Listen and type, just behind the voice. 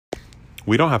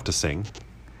We don't have to sing.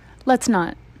 Let's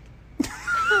not.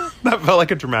 That felt like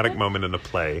a dramatic moment in a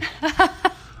play.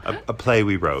 a play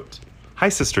we wrote. Hi,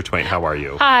 Sister Twain. How are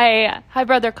you? Hi,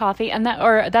 Brother Coffee, and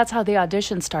that's how the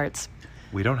audition starts.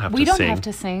 We don't have We to don't sing. have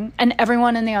to sing, and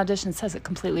everyone in the audition says it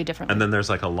completely differently. And then there's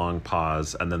like a long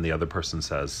pause, and then the other person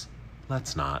says,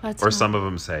 "Let's not." Let's or not. some of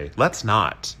them say, "Let's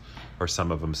not." Or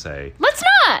some of them say, Let's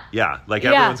not. yeah, like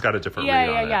Yeah. everyone's got a different Yeah, read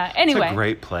on yeah, it. yeah. Anyway. It's a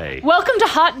great play. Welcome to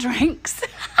Hot Drinks.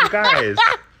 You guys,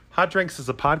 Hot Drinks is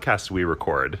a podcast we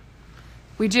record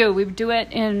We do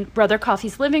it in Brother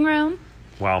Coffee's living room.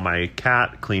 while my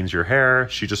cat cleans your hair.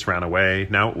 She just ran away.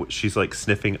 Now she's like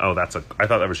sniffing. Oh, I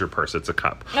thought that was your purse. It's a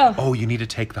cup. Oh. You need to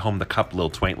take home the cup Lil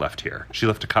Twain left here. She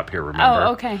left a cup here, remember?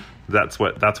 Oh, okay. That's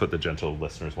what the gentle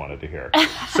listeners wanted to hear.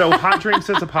 So Hot Drinks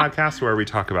is a podcast where we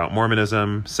talk about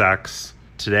Mormonism, sex,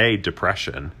 today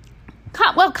depression.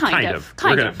 Kind of.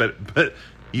 But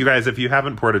you guys, if you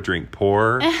haven't poured a drink,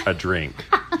 pour a drink.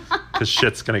 Because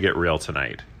shit's going to get real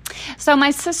tonight. So my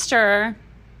sister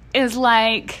is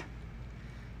like,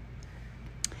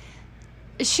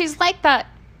 she's like that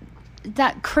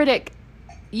critic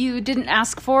you didn't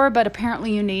ask for, but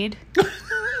apparently you need.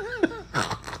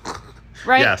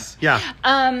 Right? Yes. Yeah.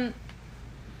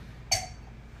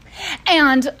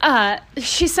 And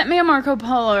she sent me a Marco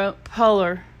Polo.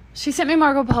 She sent me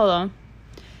Marco Polo.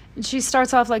 And she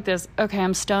starts off like this. Okay,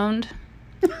 I'm stoned.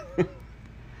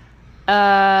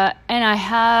 And I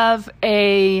have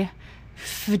a...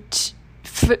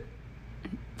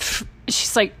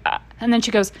 she's like... and then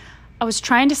she goes, I was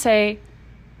trying to say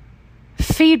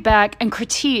feedback and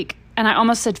critique, and I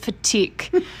almost said fatigue.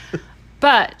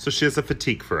 But... So she has a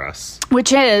fatigue for us.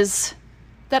 which is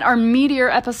that our meteor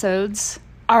episodes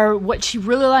are what she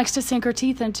really likes to sink her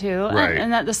teeth into. Right.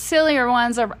 And that the sillier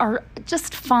ones are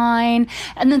just fine.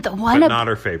 And then the one... But not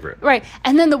her favorite. Right.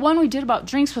 And then the one we did about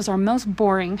drinks was our most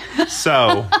boring.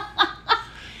 So,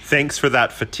 thanks for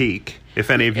that fatigue. If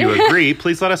any of you agree,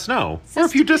 please let us know. Or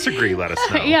if you disagree, let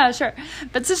us know. Yeah, sure.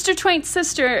 But Sister Twain's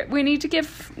sister, we need to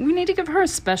give her a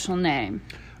special name.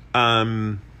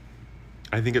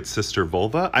 I think it's Sister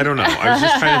Vulva. I don't know. I was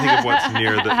just trying to think of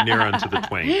what's near unto the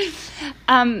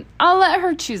Twain. I'll let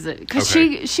her choose it because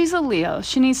Okay. she's a Leo.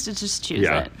 She needs to just choose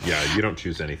it. Yeah. You don't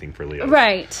choose anything for Leo.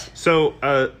 Right. So,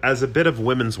 as a bit of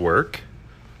women's work,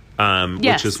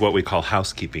 Yes. which is what we call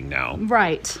housekeeping now,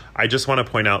 Right. I just want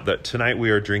to point out that tonight we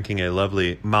are drinking a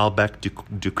lovely Malbec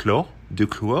du Clos.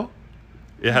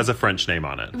 It has a French name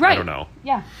on it. Right. I don't know.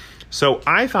 Yeah. So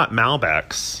I thought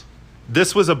Malbecs.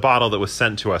 This was a bottle that was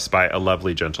sent to us by a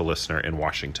lovely, gentle listener in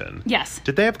Washington. Yes.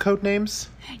 Did they have code names?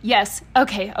 Yes.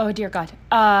 Okay. Oh, dear God.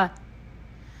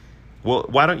 Well,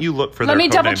 why don't you look for Let their me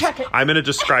code double names? check it. I'm going to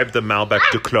describe the Malbec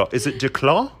Duclos. Is it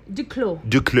Duclos? Duclos.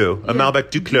 Duclos. A Yeah.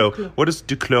 Malbec Duclos. Duclos. What does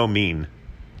Duclos mean?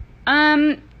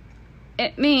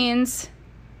 It means...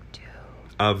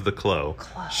 Of the Clos.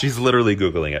 She's literally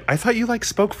Googling it. I thought you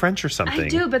spoke French or something. I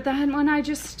do, but then one I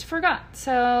just forgot.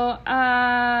 So,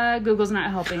 Google's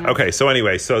not helping. Okay, so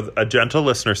anyway, so a gentle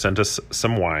listener sent us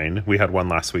some wine. We had one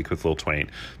last week with Lil Twain.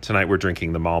 Tonight we're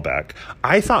drinking the Malbec.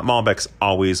 I thought Malbecs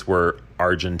always were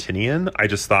Argentinian. I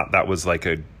just thought that was like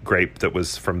a grape that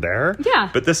was from there. Yeah.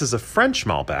 But this is a French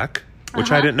Malbec,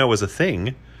 which I didn't know was a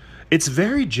thing. It's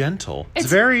very gentle.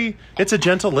 It's a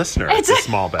gentle listener, this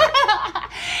Malbec.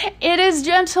 It is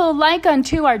gentle, like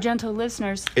unto our gentle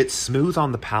listeners. It's smooth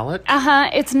on the palate.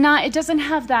 It's not. It doesn't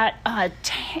have that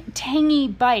tangy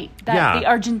bite that the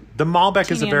Argentinian. The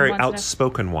Malbec is a very wants to have.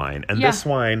 outspoken wine, and Yeah. this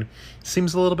wine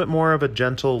seems a little bit more of a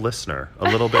gentle listener, a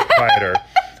little bit quieter.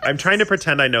 I'm trying to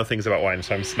pretend I know things about wine,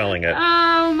 so I'm smelling it.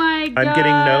 Oh my God! I'm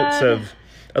getting notes of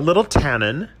a little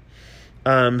tannin,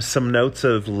 some notes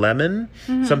of lemon,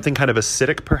 something kind of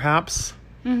acidic, perhaps.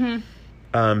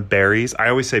 Berries. I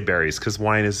always say berries because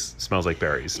wine smells like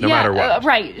berries, no matter what.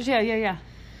 Right? Yeah.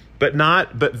 But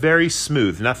very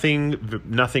smooth. Nothing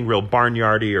real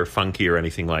barnyardy or funky or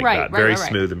anything like Right, that. right, Very right, right.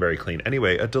 smooth and very clean.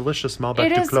 Anyway, a delicious Malbec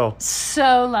It du is Clos.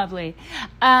 so lovely.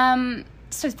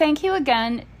 So thank you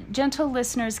again, gentle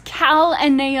listeners, Cal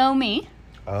and Naomi.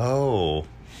 Oh.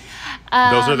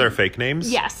 Those are their fake names?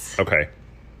 Yes. Okay.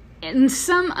 In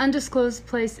some undisclosed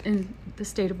place in the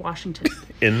state of Washington.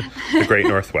 In the Great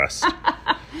Northwest.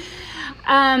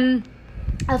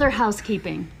 Other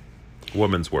housekeeping.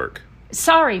 Woman's work.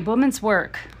 Sorry, women's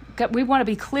work. We want to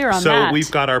be clear on So that.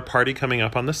 we've got our party coming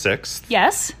up on the 6th.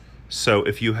 Yes. So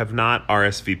if you have not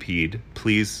RSVP'd,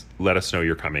 please let us know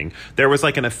you're coming. There was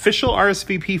like an official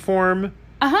RSVP form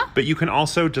But you can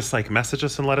also just like message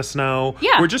us and let us know.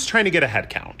 Yeah. We're just trying to get a head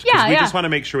count. 'Cause Yeah, we yeah. just want to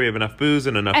make sure we have enough booze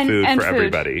and enough food for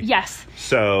everybody. Yes.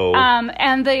 So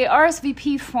And the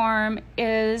RSVP form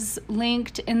is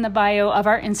linked in the bio of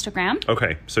our Instagram.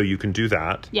 okay, so you can do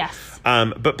that. Yes.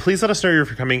 But please let us know if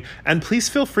you're coming, and please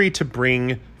feel free to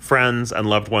bring friends and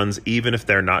loved ones, even if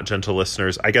they're not gentle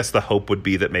listeners. I guess the hope would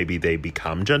be that maybe they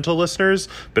become gentle listeners,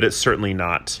 but it's certainly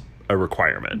not a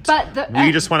requirement. But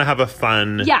we just want to have a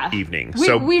fun evening.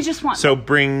 We just want so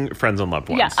bring friends and loved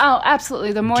ones. Yeah. Oh,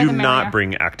 absolutely. The more Do the merrier. not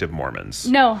bring active Mormons.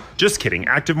 No. Just kidding.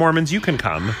 Active Mormons, you can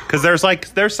come because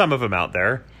there's some of them out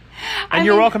there. And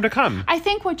you're welcome to come. I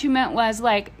think what you meant was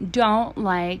like, don't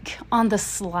like on the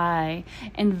sly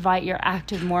invite your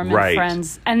active Mormon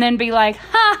friends and then be like,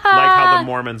 ha ha. Like how the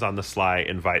Mormons on the sly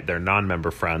invite their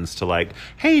non-member friends to like,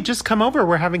 hey, just come over.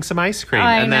 We're having some ice cream.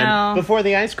 I and know. then before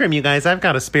the ice cream, you guys, I've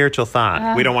got a spiritual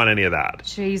thought. We don't want any of that.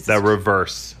 Jesus. The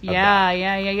reverse. Of that.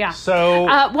 Yeah. So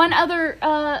one other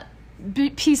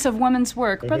piece of women's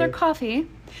work, Brother Coffee.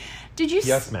 Did you?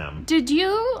 Yes, ma'am. Did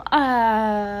you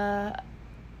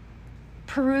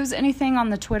peruse anything on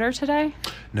the Twitter today?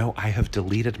 No, I have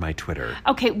deleted my Twitter.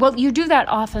 Okay, well, you do that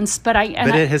often, but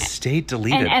it has stayed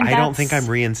deleted. and I don't think I'm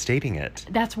reinstating it.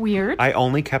 That's weird. I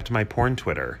only kept my porn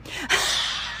Twitter.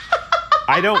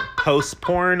 I don't post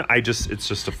porn. It's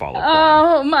just a follow porn.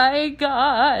 Oh my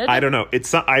God. I don't know.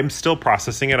 I'm still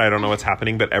processing it. I don't know what's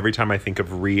happening, but every time I think of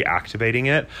reactivating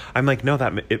it, I'm like, no,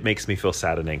 it makes me feel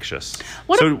sad and anxious.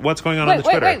 What's going on the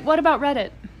Twitter? Wait, what about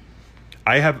Reddit?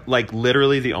 I have like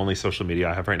literally the only social media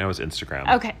I have right now is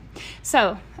Instagram. Okay.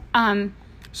 So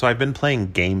I've been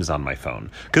playing games on my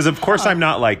phone because of course I'm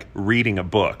not like reading a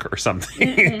book or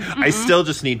something. I still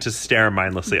just need to stare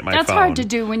mindlessly at my phone. That's hard to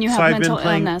do when you have mental illness. So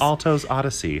I've been playing Alto's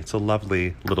Odyssey. It's a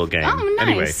lovely little game. Oh, nice.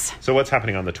 Anyway, so what's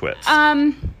happening on the twits?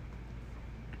 All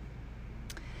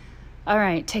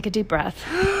right, take a deep breath.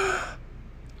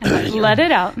 And let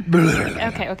it out.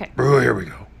 Okay. Here we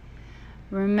go.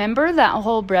 Remember that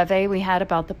whole breve we had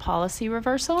about the policy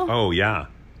reversal? Oh, yeah.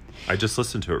 I just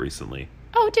listened to it recently.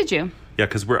 Oh, did you? Yeah,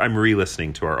 because I'm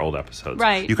re-listening to our old episodes.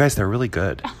 Right. You guys, they're really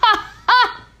good.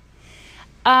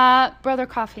 Brother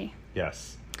Coffee.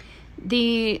 Yes.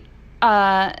 The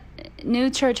new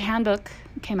church handbook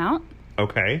came out.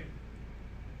 Okay.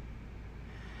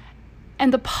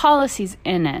 And the policies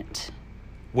in it.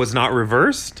 Was not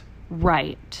reversed?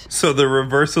 Right. So the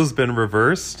reversal's been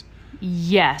reversed?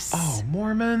 Yes. Oh,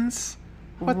 Mormons?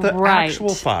 What the Right.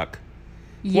 actual fuck?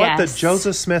 Yes. What the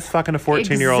Joseph Smith fucking a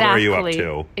 14-year-old are you up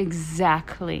to?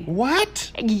 Exactly.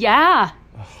 What? Yeah.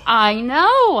 I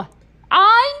know.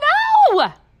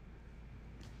 I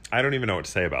don't even know what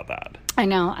to say about that. I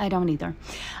know. I don't either.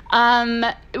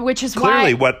 Which is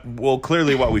Clearly, why...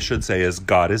 clearly what we should say is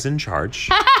God is in charge.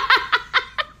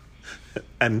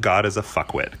 And God is a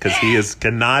fuckwit because he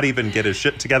cannot even get his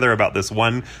shit together about this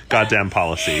one goddamn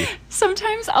policy.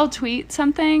 Sometimes I'll tweet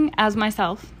something as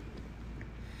myself,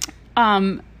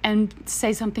 and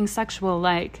say something sexual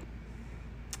like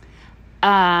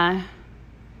you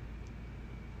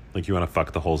want to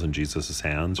fuck the holes in Jesus'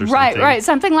 hands or right, something? Right,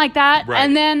 something like that. Right.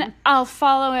 And then I'll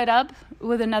follow it up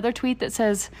with another tweet that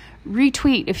says,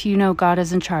 retweet if you know God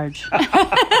is in charge.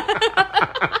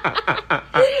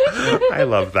 I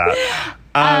love that.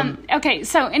 Okay,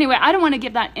 so anyway, I don't want to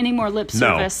give that any more lip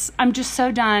service. No. I'm just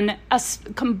so done.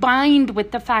 Combined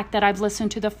with the fact that I've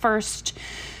listened to the first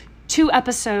 2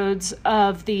 episodes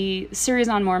of the series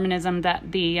on Mormonism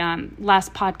that the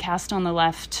last podcast on the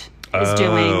left is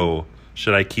doing. Oh,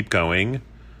 should I keep going?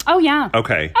 Oh, yeah.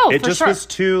 Okay. Oh, it for just sure. was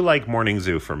too like morning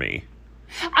zoo for me.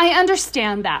 I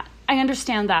understand that.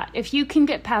 If you can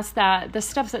get past that, the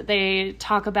stuff that they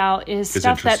talk about is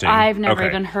stuff that I've never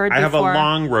even heard before. I have a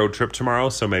long road trip tomorrow,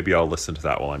 so maybe I'll listen to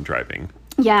that while I'm driving.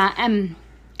 Yeah, and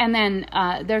then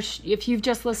if you've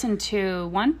just listened to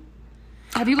one,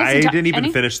 have you listened to I didn't even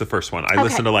any? Finish the first one. I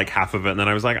listened to like half of it, and then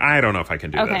I was like, I don't know if I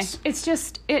can do this.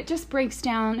 It just breaks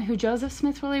down who Joseph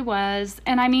Smith really was,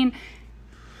 and I mean,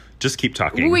 just keep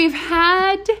talking. We've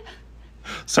had...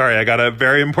 Sorry, I got a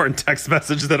very important text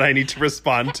message that I need to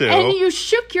respond to. And you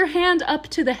shook your hand up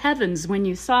to the heavens when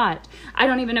you saw it. I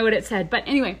don't even know what it said. But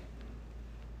anyway,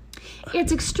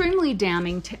 it's extremely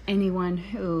damning to anyone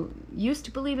who used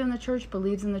to believe in the church,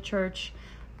 believes in the church.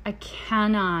 I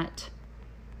cannot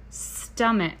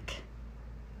stomach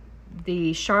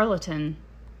the charlatan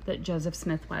that Joseph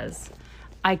Smith was.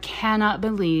 I cannot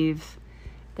believe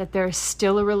that there is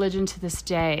still a religion to this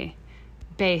day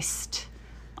based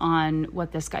on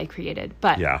what this guy created.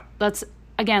 But let's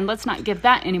again, let's not give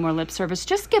that any more lip service.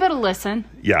 Just give it a listen.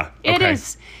 Yeah. It okay.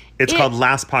 is. It's called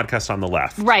Last Podcast on the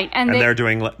Left. Right. And they're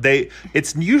doing,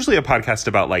 it's usually a podcast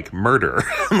about like murder,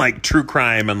 like true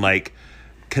crime and like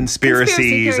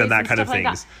conspiracies and that kind of things.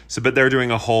 Like so, but they're doing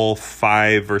a whole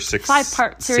 5 or 6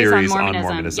 5-part series on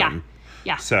Mormonism.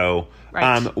 Yeah. So,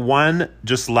 one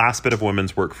just last bit of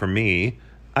women's work from me.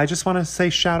 I just want to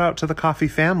say shout out to the Coffee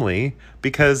family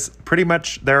because pretty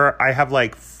much I have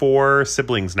like 4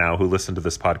 siblings now who listen to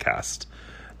this podcast.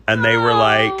 And they were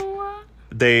like,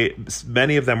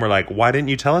 many of them were like, why didn't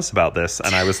you tell us about this?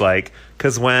 And I was like,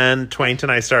 because when Twain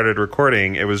and I started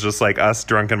recording, it was just like us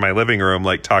drunk in my living room,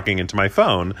 like talking into my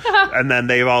phone. And then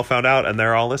they've all found out and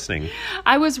they're all listening.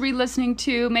 I was re-listening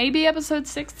to maybe episode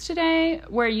 6 today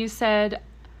where you said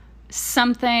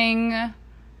something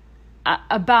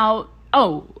about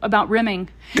rimming.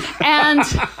 And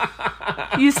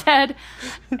you said,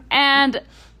 and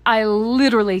I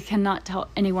literally cannot tell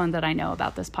anyone that I know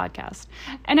about this podcast.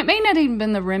 And it may not even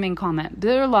been the rimming comment.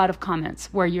 There are a lot of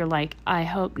comments where you're like, I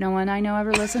hope no one I know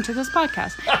ever listened to this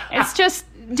podcast. It's just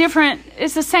different.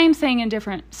 It's the same thing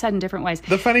said in different ways.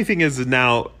 The funny thing is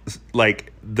now,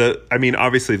 like,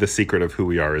 obviously the secret of who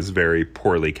we are is very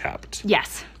poorly kept.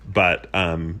 Yes. But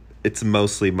it's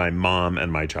mostly my mom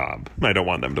and my job. I don't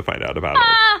want them to find out about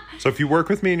it. So if you work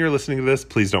with me and you're listening to this,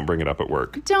 please don't bring it up at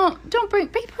work.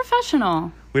 Be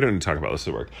professional. We don't need to talk about this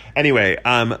at work. Anyway,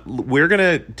 we're going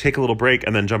to take a little break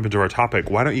and then jump into our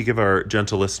topic. Why don't you give our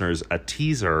gentle listeners a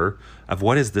teaser of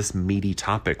what is this meaty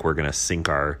topic we're going to sink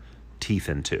our teeth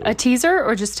into? A teaser,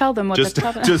 or just tell them what the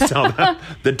topic is? Just tell them.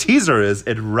 The teaser is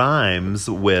it rhymes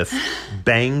with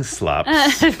bang slups.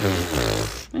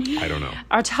 I don't know.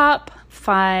 Our top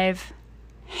 5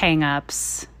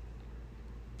 hang-ups.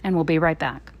 And we'll be right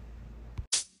back.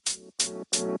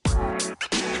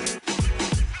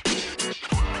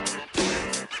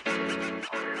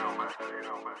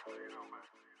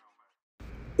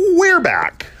 We're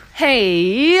back.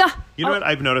 Hey. You know what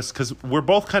I've noticed? Because we're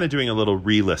both kind of doing a little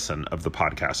re-listen of the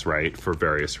podcast, right? For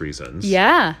various reasons.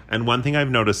 Yeah. And one thing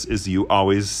I've noticed is you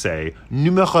always say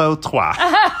numéro 3.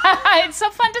 It's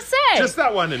so fun to say. Just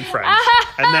that one in French.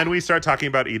 And then we start talking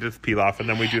about Edith Piaf, and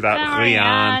then we do that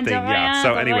Rien thing. Yeah.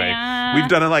 So anyway, we've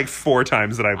done it like 4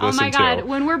 times that I've listened to. Oh my God.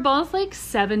 When we're both like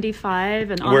 75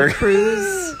 and on a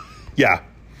cruise. Yeah.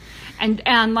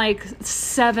 And like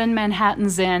 7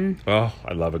 Manhattans in. Oh,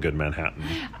 I love a good Manhattan.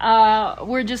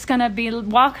 We're just gonna be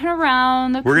walking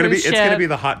around the cruise ship. It's gonna be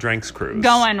the hot drinks cruise.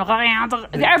 Going around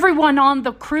everyone on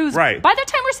the cruise. Right. By the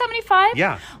time we're 75,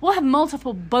 yeah, we'll have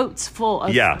multiple boats full of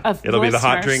it'll listeners. Be the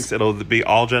hot drinks. It'll be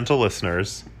all gentle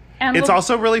listeners. And it's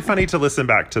also really funny to listen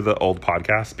back to the old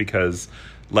podcast because,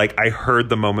 like, I heard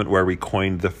the moment where we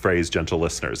coined the phrase gentle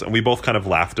listeners and we both kind of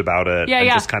laughed about it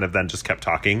and just kept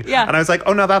talking. Yeah. And I was like,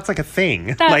 oh no, that's like a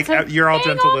thing. You're all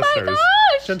gentle listeners.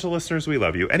 My gosh. Gentle listeners, we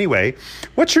love you. Anyway,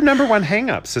 what's your number 1 hang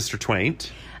up, Sister Twain?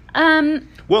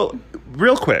 Well,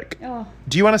 real quick,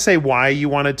 do you want to say why you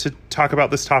wanted to talk about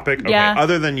this topic? Okay. Yeah.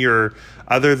 Other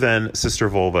than Sister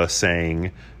Volva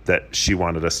saying that she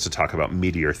wanted us to talk about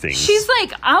meatier things. She's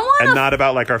like, I want to... And not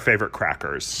about, like, our favorite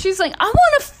crackers. She's like, I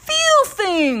want to feel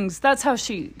things. That's how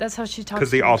she talks.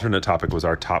 Because the alternate topic was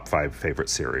our top 5 favorite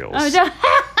cereals. I've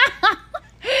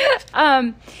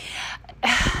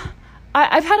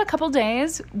had a couple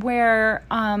days where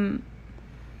I'm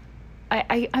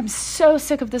so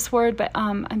sick of this word, but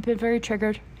I've been very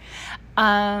triggered.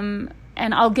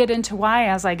 And I'll get into why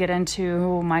as I get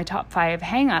into my top 5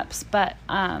 hang-ups, but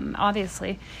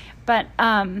obviously. But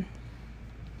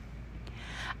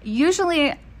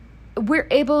usually we're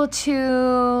able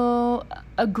to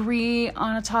agree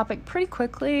on a topic pretty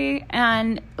quickly,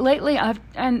 and lately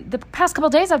the past couple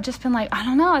of days I've just been like, I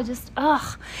don't know, and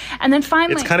then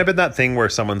finally it's kind of been that thing where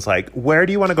someone's like, where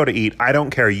do you want to go to eat? I don't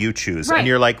care, you choose. Right. And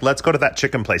you're like, let's go to that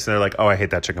chicken place, and they're like, oh, I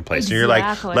hate that chicken place. Exactly. And you're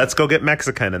like, let's go get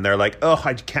Mexican, and they're like, oh,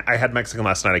 I had Mexican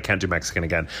last night, I can't do Mexican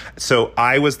again. So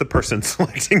I was the person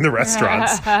selecting the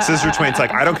restaurants. Sister Twain's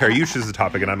like, I don't care, you choose the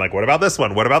topic. And I'm like, what about this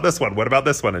one? What about this one? What about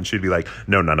this one? And she'd be like,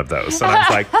 no, none of those. And I was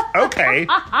like, okay.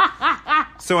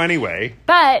 So anyway.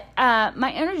 But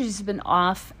my energy's been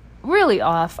off, really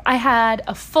off. I had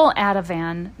a full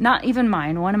Ativan, not even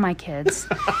mine, one of my kids,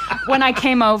 when I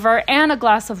came over, and a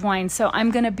glass of wine. So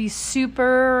I'm going to be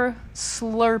super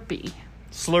slurpy.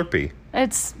 Slurpy.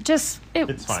 It's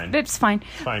fine. It's fine.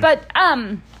 But,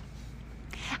 and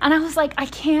I was like, I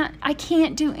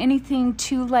can't do anything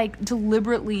to, like,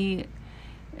 deliberately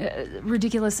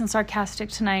ridiculous and sarcastic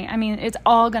tonight. I mean, it's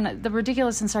all the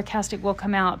ridiculous and sarcastic will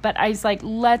come out, but I was like,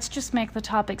 let's just make the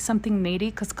topic something meaty,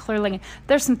 because clearly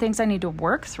there's some things I need to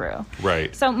work through.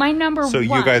 Right. So my number one. So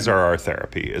you guys are our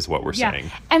therapy, is what we're saying.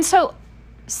 And so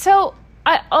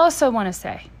I also want to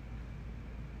say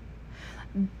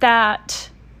that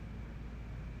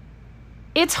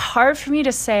it's hard for me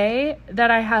to say that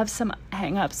I have some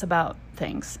hang-ups about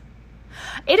things.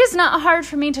 It is not hard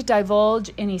for me to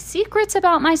divulge any secrets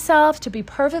about myself, to be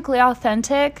perfectly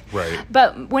authentic. Right.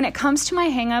 But when it comes to my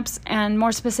hang-ups, and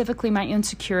more specifically my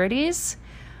insecurities,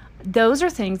 those are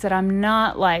things that I'm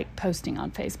not like posting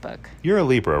on Facebook. You're a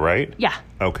Libra, right? Yeah.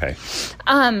 Okay.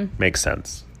 Makes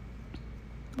sense.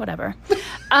 Whatever.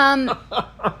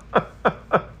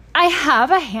 I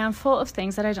have a handful of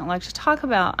things that I don't like to talk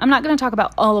about. I'm not going to talk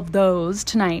about all of those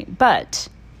tonight, but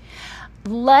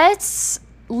let's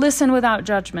listen without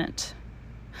judgment,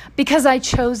 because I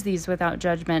chose these without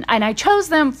judgment, and I chose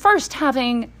them first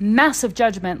having massive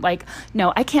judgment, like,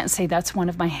 no, I can't say that's one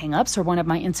of my hangups or one of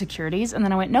my insecurities. And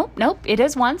then I went, nope, it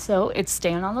is one, so it's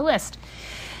staying on the list.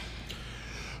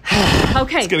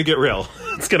 Okay. It's going to get real.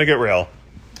 It's going to get real.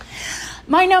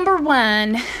 My number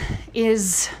one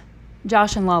is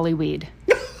Josh and Lolly Weed.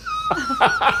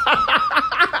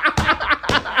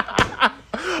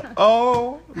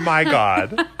 Oh my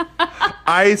God.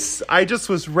 I just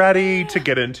was ready to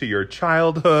get into your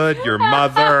childhood, your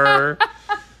mother.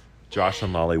 Josh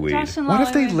and Lolly Weed. What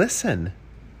if they listen?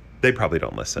 They probably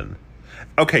don't listen.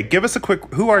 Okay, give us a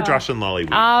quick, who are Josh and Lolly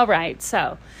Weed? All right,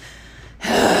 so.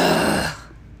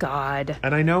 God.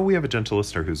 And I know we have a gentle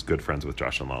listener who's good friends with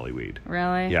Josh and Lolly Weed.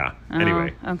 Really? Yeah.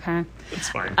 Anyway. Okay. It's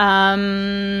fine.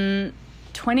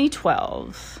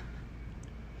 2012.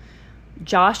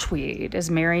 Josh Weed is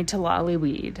married to Lolly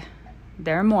Weed.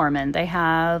 They're Mormon. They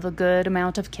have a good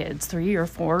amount of kids, 3 or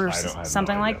 4 or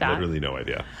something like that. Literally no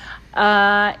idea.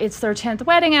 It's their 10th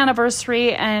wedding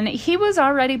anniversary, and he was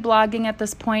already blogging at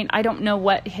this point. I don't know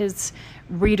what his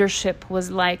readership was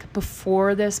like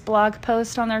before this blog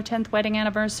post on their 10th wedding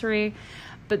anniversary,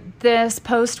 but this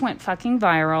post went fucking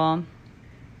viral.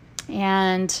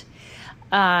 And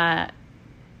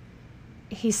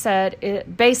he said,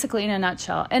 it, basically in a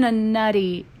nutshell, in a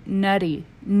nutty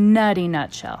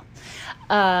nutshell.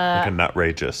 Like a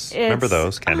Nutrageous. Remember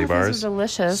those candy bars? Those are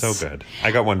delicious. So good.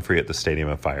 I got one free at the Stadium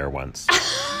of Fire once.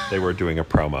 They were doing a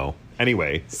promo.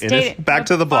 Anyway, back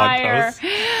to the blog post.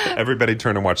 Everybody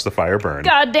turn and watch the fire burn.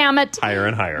 God damn it. Higher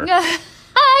and higher.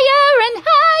 Higher and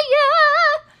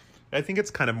higher. I think it's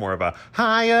kind of more of a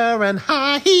higher and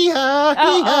higher.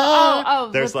 Oh.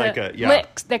 There's like a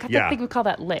licks. I think we call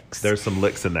that licks. There's some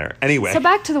licks in there. Anyway. So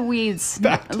back to the weeds.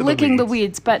 Licking the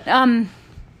weeds. But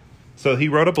so he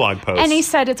wrote a blog post. And he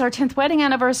said, it's our 10th wedding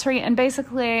anniversary, and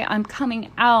basically I'm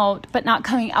coming out, but not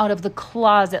coming out of the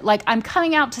closet. Like, I'm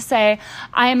coming out to say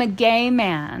I am a gay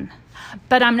man,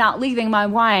 but I'm not leaving my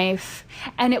wife.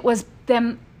 And it was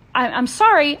them. I'm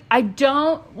sorry. I do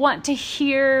not want to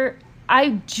hear a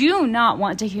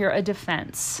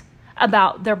defense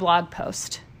about their blog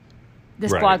post.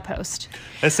 Blog post.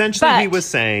 Essentially, he was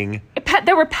saying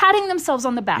they were patting themselves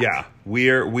on the back. Yeah,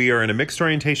 we are in a mixed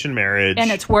orientation marriage,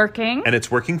 and it's working. And it's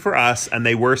working for us. And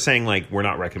they were saying, like, we're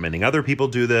not recommending other people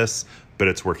do this, but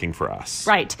it's working for us.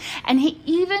 Right. And he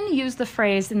even used the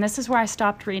phrase, and this is where I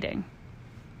stopped reading,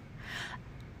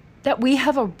 that we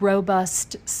have a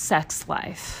robust sex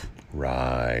life.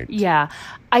 Right. Yeah.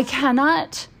 I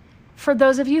cannot, for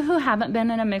those of you who haven't been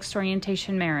in a mixed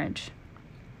orientation marriage,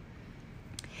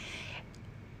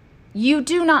 you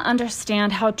do not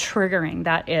understand how triggering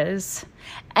that is,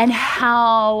 and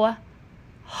how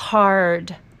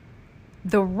hard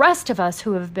the rest of us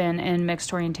who have been in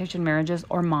mixed orientation marriages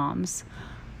or moms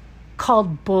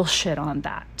called bullshit on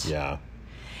that. Yeah.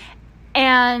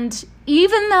 And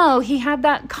even though he had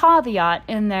that caveat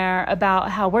in there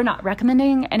about how we're not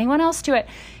recommending anyone else do it,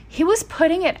 he was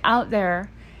putting it out there,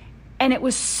 and it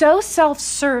was so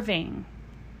self-serving.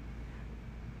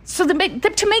 So to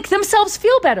make themselves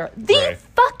feel better. The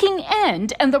fucking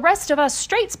end. And the rest of us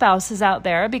straight spouses out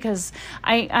there, because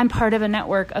I'm part of a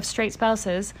network of straight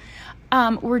spouses,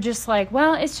 we're just like,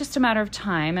 well, it's just a matter of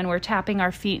time. And we're tapping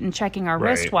our feet and checking our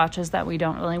wristwatches that we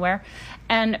don't really wear.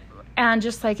 And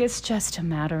just like, it's just a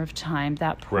matter of time.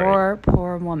 That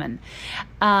poor woman.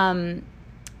 And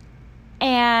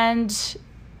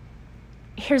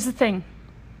here's the thing.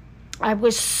 I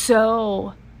was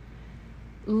so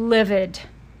livid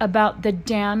about the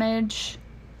damage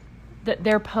that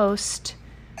their post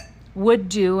would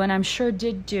do, and I'm sure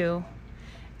did do,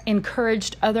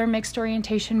 encouraged other mixed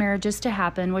orientation marriages to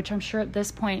happen, which I'm sure at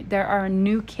this point there are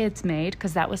new kids made,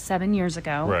 because that was 7 years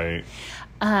ago. Right.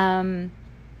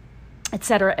 et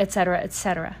cetera, et cetera, et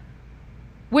cetera.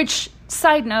 Which,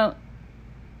 side note,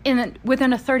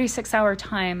 within a 36-hour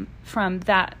time from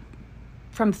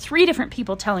 3 different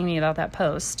people telling me about that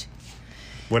post.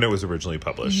 When it was originally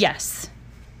published. Yes.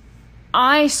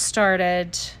 I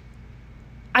started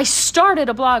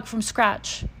a blog from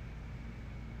scratch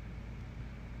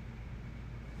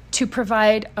to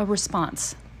provide a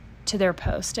response to their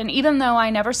post. And even though I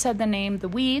never said the name The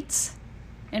Weeds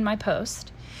in my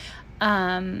post,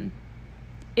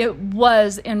 it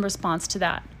was in response to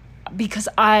that, because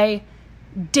I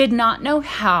did not know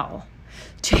how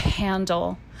to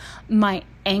handle my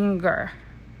anger.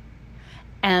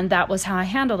 And that was how I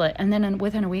handled it. And then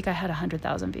within a week, I had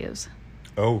 100,000 views.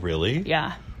 Oh, really?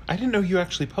 Yeah. I didn't know you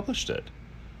actually published it.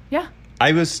 Yeah.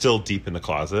 I was still deep in the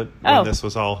closet when this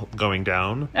was all going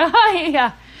down.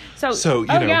 Yeah. So good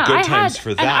times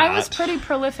for that. And I was pretty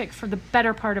prolific for the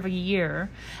better part of a year.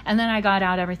 And then I got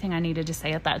out everything I needed to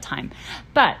say at that time.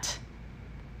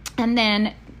 And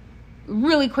then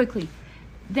really quickly,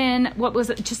 then what was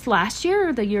it, just last year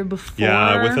or the year before?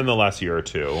 Yeah, within the last year or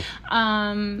two.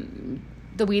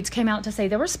 The Weeds came out to say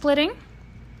they were splitting.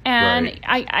 And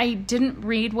right. I didn't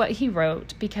read what he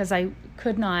wrote because I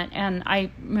could not. And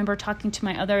I remember talking to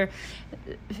my other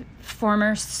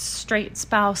former straight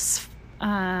spouse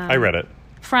I read it.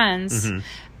 Friends. Mm-hmm.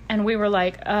 And we were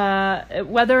like,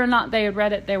 whether or not they had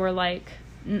read it, they were like,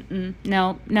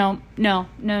 no.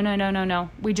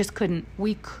 We just couldn't.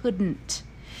 We couldn't.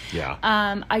 Yeah.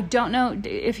 I don't know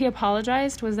if he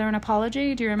apologized. Was there an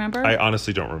apology? Do you remember? I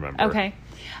honestly don't remember. Okay.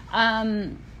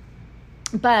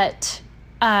 But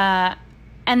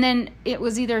and then it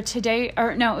was either today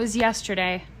or no, it was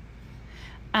yesterday.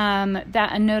 That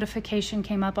a notification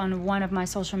came up on one of my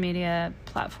social media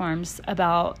platforms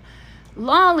about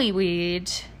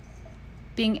Lollyweed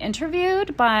being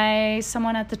interviewed by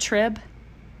someone at the Trib.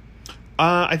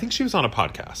 I think she was on a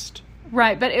podcast.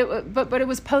 Right, but it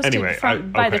was posted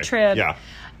by the Trib. Yeah.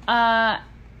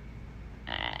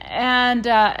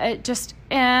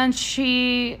 And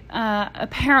she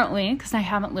apparently, because I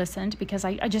haven't listened because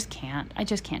I just can't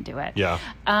do it. Yeah.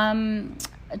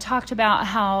 Talked about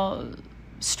how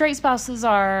straight spouses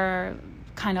are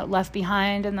kind of left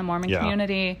behind in the Mormon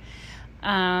community.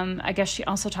 I guess she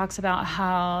also talks about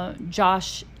how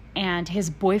Josh and his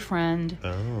boyfriend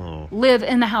live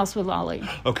in the house with Lolly.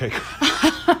 Okay.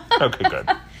 Okay, good.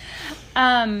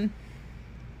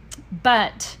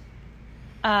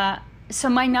 So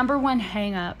my number one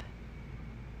hang up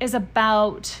is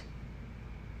about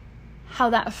how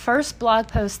that first blog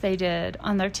post they did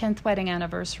on their 10th wedding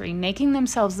anniversary, making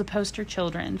themselves the poster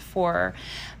children for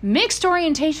mixed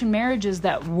orientation marriages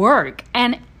that work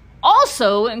and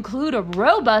also include a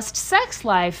robust sex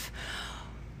life,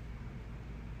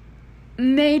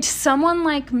 made someone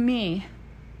like me,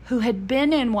 who had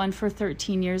been in one for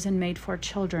 13 years and made 4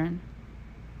 children,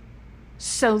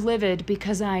 so livid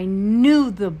because I knew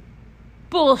the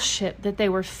bullshit that they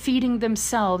were feeding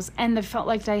themselves, and they felt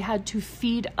like they had to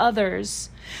feed others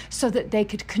so that they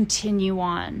could continue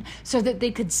on, so that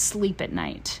they could sleep at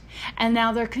night. And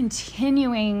now they're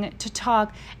continuing to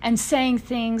talk and saying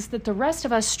things that the rest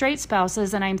of us straight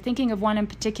spouses, and I'm thinking of one in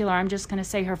particular, I'm just going to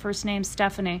say her first name,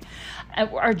 Stephanie,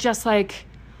 are just like,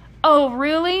 oh,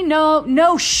 really?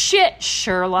 No shit,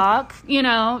 Sherlock.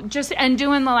 And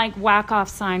doing the like whack off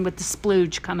sign with the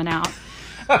splooge coming out.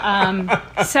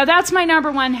 So that's my number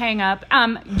one hang up.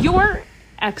 Your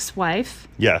ex-wife.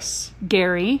 Yes.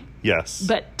 Gary. Yes.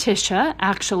 But Tisha,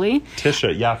 actually.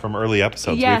 Tisha, yeah, from early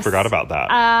episodes. Yes. We forgot about that.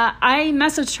 I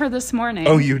messaged her this morning.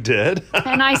 Oh, you did?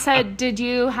 And I said, did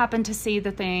you happen to see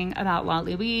the thing about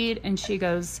Lollyweed? And she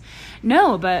goes,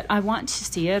 no, but I want to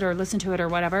see it or listen to it or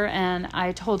whatever. And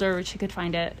I told her she could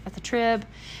find it at the Trib.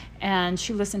 And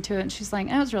she listened to it and she's like,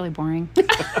 it was really boring.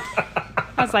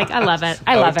 I was like, I love it.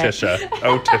 I love it. Tisha.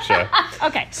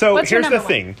 Okay. So here's the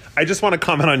thing. I just want to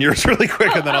comment on yours really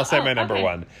quick and then I'll say my number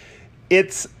one.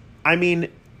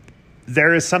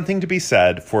 There is something to be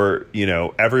said for,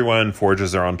 everyone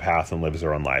forges their own path and lives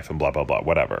their own life and blah, blah, blah,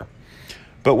 whatever.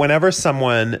 But whenever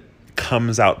someone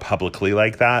comes out publicly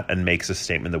like that and makes a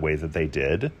statement the way that they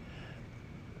did,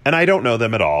 and I don't know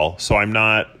them at all, so I'm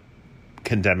not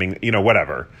condemning,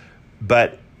 whatever.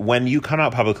 But when you come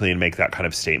out publicly and make that kind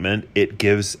of statement, it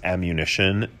gives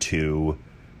ammunition to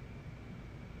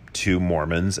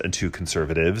Mormons and to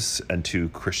conservatives and to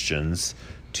Christians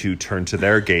to turn to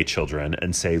their gay children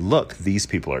and say, look, these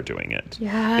people are doing it.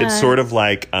 Yes. It's sort of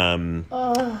like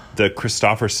the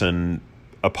Christofferson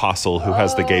apostle who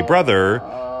has the gay brother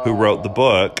who wrote the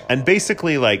book. And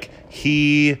basically,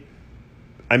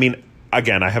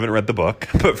 again, I haven't read the book,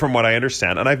 but from what I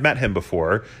understand, and I've met him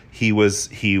before, he was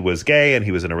gay and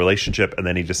he was in a relationship, and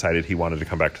then he decided he wanted to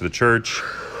come back to the church.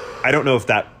 I don't know if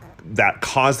that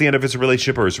caused the end of his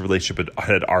relationship or his relationship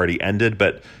had already ended,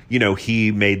 but, you know,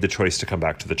 he made the choice to come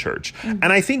back to the church. Mm-hmm.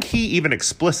 And I think he even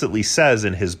explicitly says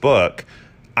in his book,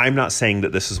 I'm not saying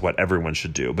that this is what everyone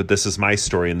should do, but this is my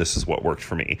story and this is what worked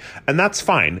for me. And that's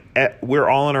fine. We're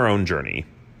all on our own journey.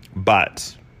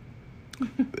 But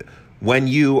when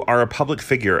you are a public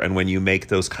figure and when you make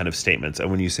those kind of statements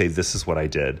and when you say, this is what I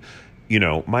did, you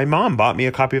know, my mom bought me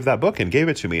a copy of that book and gave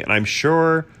it to me. And I'm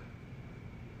sure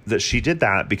that she did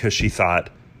that because she thought,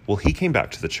 well, he came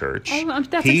back to the church. Oh,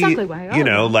 that's exactly why. You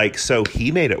know, like, so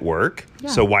he made it work. Yeah.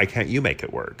 So why can't you make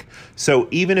it work? So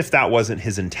even if that wasn't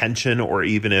his intention, or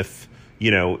even if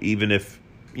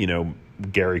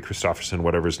Gary Christopherson,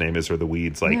 whatever his name is, or the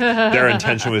Weeds, like their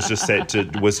intention was just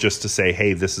to say,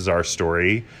 hey, this is our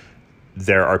story.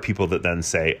 There are people that then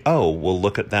say, oh, well,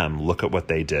 look at them. Look at what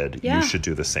they did. Yeah. You should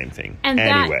do the same thing.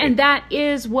 And that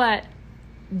is what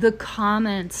the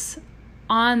comments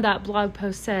on that blog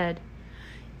post said.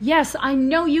 Yes, I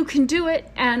know you can do it,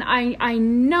 and I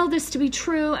know this to be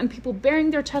true, and people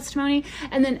bearing their testimony,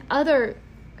 and then other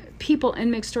people in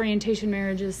mixed orientation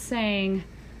marriages saying,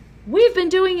 we've been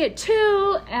doing it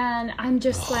too, and I'm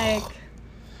just like...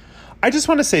 I just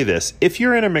want to say this. If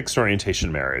you're in a mixed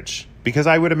orientation marriage, because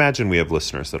I would imagine we have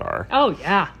listeners that are. Oh,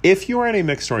 yeah. If you are in a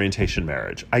mixed orientation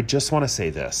marriage, I just want to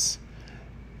say this.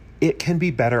 It can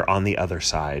be better on the other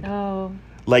side. Oh,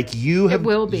 like you have, it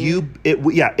will be.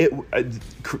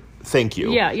 Thank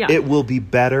you. Yeah. It will be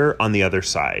better on the other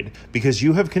side because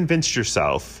you have convinced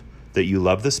yourself that you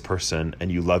love this person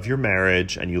and you love your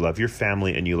marriage and you love your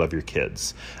family and you love your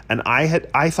kids. And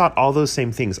I thought all those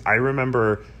same things. I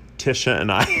remember Tisha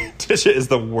and I, Tisha is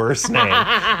the worst name,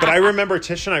 but I remember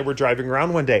Tisha and I were driving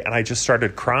around one day and I just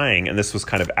started crying. And this was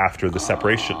kind of after the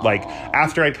separation, like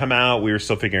after I'd come out, we were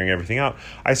still figuring everything out.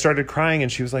 I started crying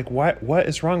and she was like, what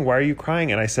is wrong? Why are you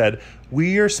crying? And I said,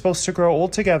 we are supposed to grow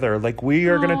old together. Like we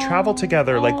are going to travel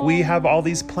together. Like we have all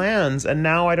these plans and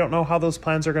now I don't know how those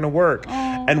plans are going to work.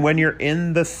 And when you're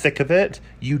in the thick of it,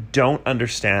 you don't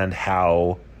understand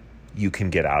how you can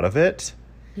get out of it.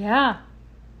 Yeah.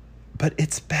 But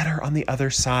it's better on the other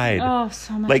side. Oh,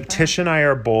 so much like better. Tish and I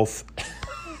are both,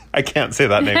 I can't say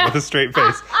that name with a straight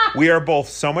face. We are both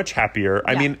so much happier.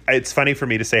 Yeah. I mean, it's funny for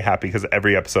me to say happy because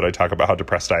every episode I talk about how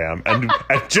depressed I am. And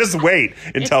just wait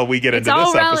until we get into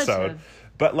this episode.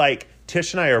 But like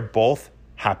Tish and I are both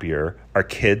happier. Our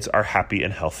kids are happy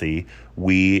and healthy.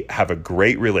 We have a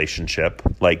great relationship.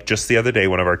 Like just the other day,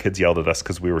 one of our kids yelled at us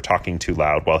because we were talking too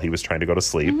loud while he was trying to go to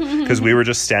sleep because we were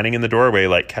just standing in the doorway,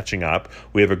 like catching up.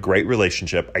 We have a great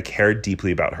relationship. I care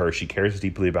deeply about her. She cares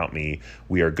deeply about me.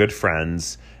 We are good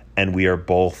friends and we are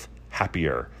both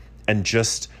happier. And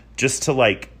just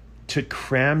to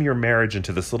cram your marriage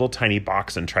into this little tiny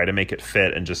box and try to make it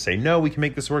fit and just say, no, we can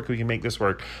make this work. We can make this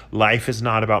work. Life is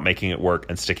not about making it work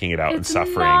and sticking it out and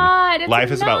suffering.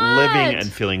 Life is about living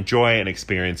and feeling joy and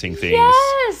experiencing things.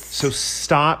 Yes. So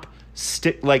stop.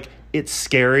 It's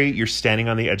scary. You're standing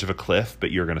on the edge of a cliff,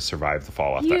 but you're going to survive the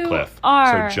fall off that cliff.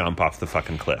 So jump off the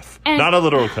fucking cliff. Not a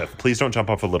literal cliff. Please don't jump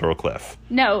off a literal cliff.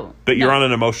 No. But you're on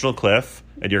an emotional cliff.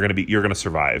 And you're gonna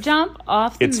survive. Jump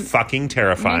off the It's fucking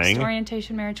terrifying. Mixed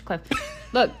orientation marriage cliff.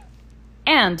 Look,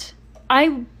 and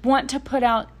I want to put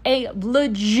out a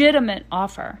legitimate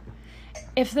offer.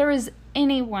 If there is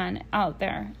anyone out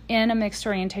there in a mixed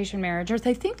orientation marriage, or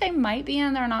they think they might be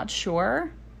and they're not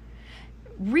sure,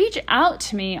 reach out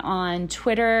to me on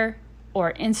Twitter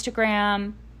or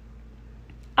Instagram.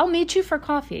 I'll meet you for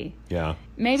coffee. Yeah.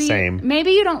 Same.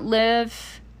 Maybe you don't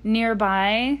live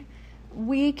nearby.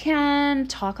 We can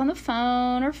talk on the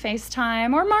phone or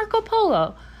FaceTime or Marco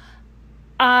Polo.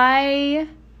 I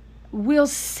will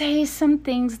say some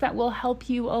things that will help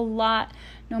you a lot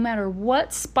no matter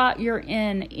what spot you're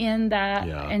in that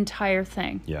entire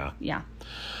thing. Yeah. Yeah.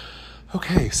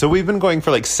 Okay, so we've been going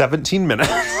for like 17 minutes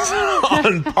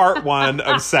on part 1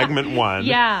 of segment 1.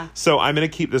 Yeah. So I'm going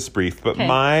to keep this brief, but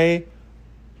my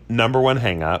number one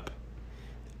hang up,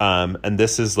 and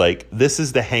this is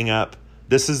the hang up.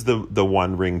 This is the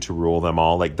one ring to rule them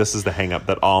all. Like, this is the hang-up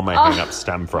that all my hang-ups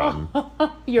stem from.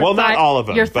 Not all of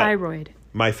them. Your thyroid.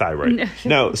 My thyroid.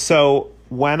 No, so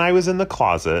when I was in the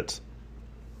closet,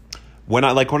 when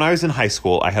I was in high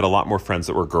school, I had a lot more friends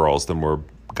that were girls than were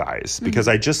guys because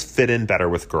I just fit in better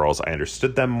with girls. I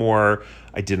understood them more.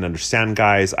 I didn't understand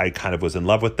guys. I kind of was in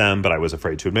love with them, but I was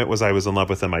afraid to admit I was in love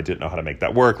with them. I didn't know how to make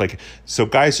that work. So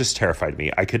guys just terrified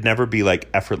me. I could never be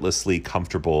effortlessly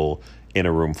comfortable in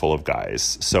a room full of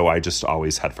guys. So I just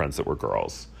always had friends that were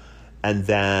girls. And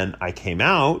then I came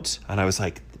out and I was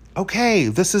like, okay,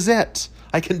 this is it.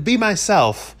 I can be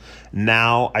myself.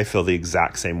 Now I feel the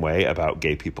exact same way about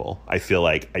gay people. I feel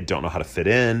like I don't know how to fit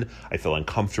in. I feel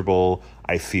uncomfortable.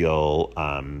 I feel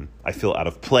out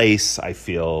of place. I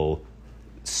feel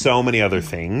so many other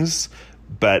things.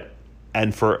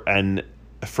 And for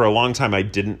a long time, I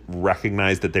didn't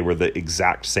recognize that they were the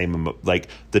exact same,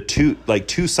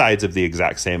 two sides of the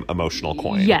exact same emotional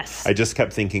coin. Yes. I just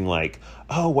kept thinking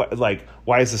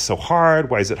why is this so hard?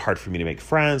 Why is it hard for me to make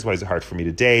friends? Why is it hard for me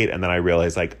to date? And then I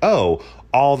realized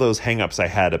all those hangups I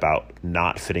had about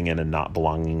not fitting in and not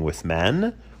belonging with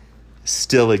men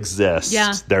still exist.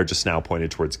 Yeah. They're just now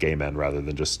pointed towards gay men rather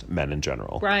than just men in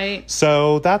general. Right.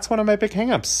 So that's one of my big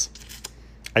hangups.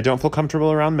 I don't feel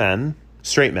comfortable around men,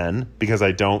 straight men, because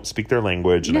I don't speak their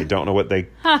language and I don't know what they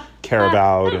care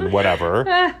about and whatever.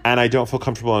 And I don't feel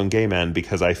comfortable on gay men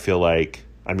because I feel like,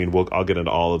 I'll get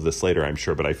into all of this later, I'm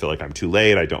sure, but I feel like I'm too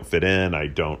late. I don't fit in. I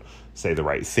don't say the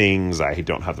right things. I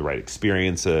don't have the right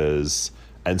experiences.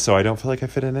 And so I don't feel like I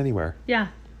fit in anywhere. Yeah.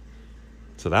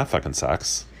 So that fucking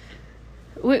sucks.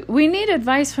 We need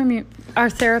advice from our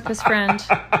therapist friend.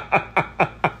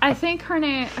 I think her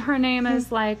name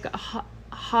is like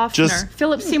Hoffner.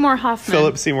 Philip Seymour Hoffman.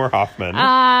 Philip Seymour Hoffman.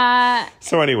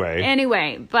 So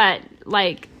anyway, but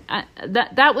like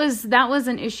that was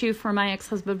an issue for my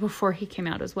ex-husband before he came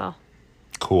out as well.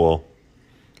 Cool.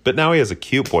 But now he has a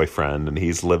cute boyfriend and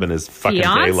he's living his fucking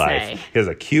gay life. He has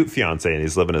a cute fiance and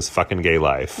he's living his fucking gay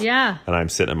life. Yeah. And I'm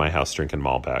sitting in my house drinking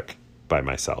Malbec by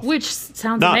myself. Which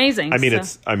sounds amazing.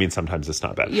 Sometimes it's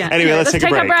not bad. Yeah. Anyway, let's take a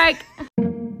break.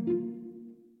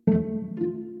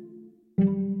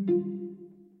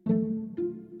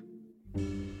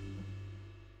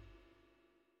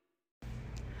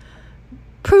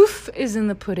 Proof is in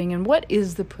the pudding. And what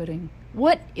is the pudding?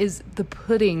 What is the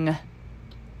pudding?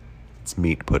 It's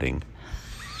meat pudding.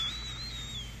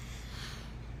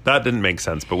 That didn't make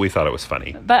sense, but we thought it was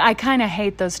funny. But I kind of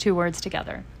hate those two words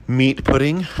together. Meat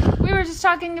pudding? We were just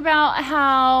talking about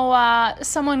how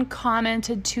someone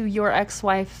commented to your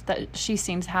ex-wife that she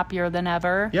seems happier than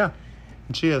ever. Yeah,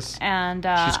 and she is. And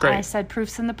she's great. I said,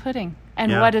 proof's in the pudding.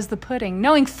 And what is the pudding?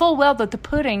 Knowing full well that the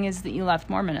pudding is that you left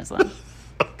Mormonism.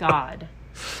 God.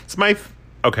 It's my...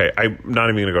 Okay, I'm not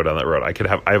even going to go down that road.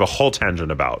 I have a whole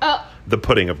tangent about the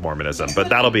pudding of Mormonism, but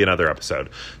that'll be another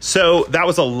episode. So that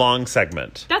was a long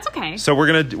segment. That's okay. So we're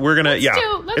gonna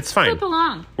it's fine. Flip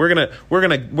along. We're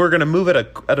gonna move at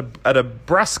a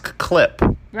brusque clip.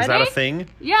 Ready? Is that a thing?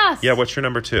 Yes. Yeah. What's your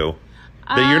number two?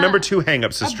 Your number two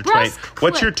hang-up, Sister Twain.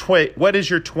 What is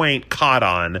your twain caught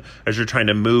on as you're trying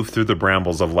to move through the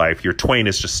brambles of life? Your twain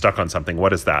is just stuck on something.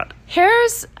 What is that?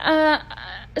 Here's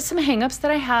some hang-ups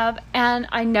that I have, and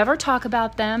I never talk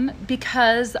about them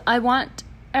because I want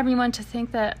everyone to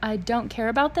think that I don't care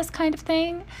about this kind of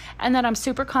thing and that I'm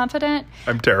super confident.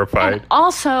 I'm terrified. And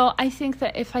also, I think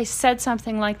that if I said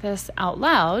something like this out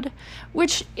loud,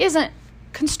 which isn't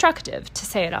constructive to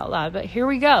say it out loud, but here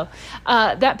we go,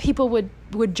 that people would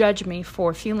judge me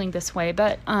for feeling this way.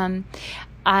 But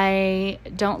I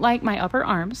don't like my upper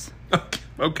arms.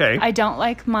 Okay. I don't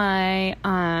like my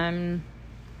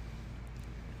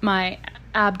my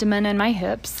abdomen and my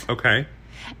hips. Okay.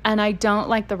 And I don't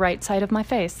like the right side of my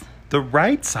face. The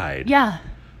right side? Yeah.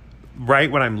 Right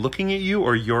when I'm looking at you,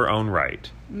 or your own right?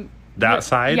 That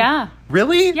side? Yeah.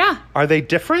 Really? Yeah. Are they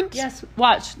different? Yes.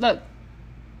 Watch. Look.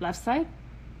 Left side.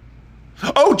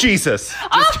 Oh, Jesus.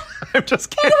 I'm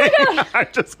just kidding. Oh, I'm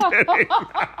just kidding. It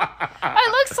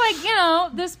looks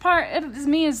like, this part of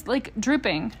me is like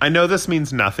drooping. I know this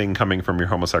means nothing coming from your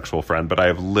homosexual friend, but I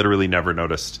have literally never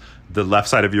noticed the left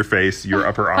side of your face, your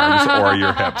upper arms, or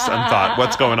your hips and thought,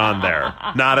 what's going on there?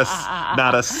 Not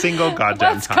a single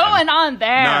goddamn What's time. What's going on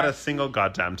there? Not a single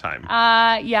goddamn time.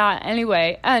 Yeah,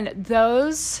 anyway. And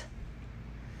those...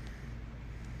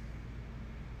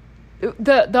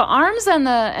 The arms and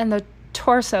the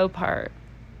torso part,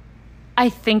 I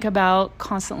think about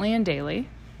constantly and daily.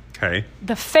 Okay.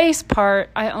 The face part,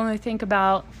 I only think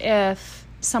about if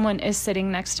someone is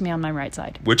sitting next to me on my right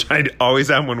side. Which I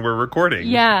always am when we're recording.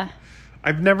 Yeah.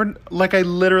 I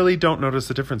literally don't notice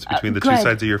the difference between the two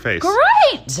sides of your face.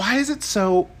 Great! Why is it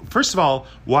so... First of all,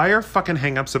 why are fucking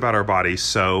hang-ups about our body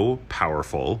so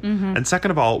powerful? Mm-hmm. And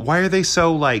second of all, why are they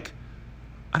so, I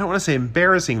don't want to say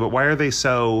embarrassing, but why are they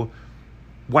so...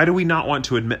 Why do we not want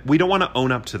to admit... We don't want to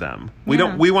own up to them.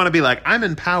 We want to be like, I'm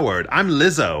empowered. I'm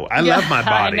Lizzo. I love my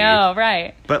body. I know,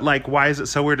 right. But, why is it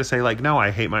so weird to say, no,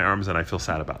 I hate my arms and I feel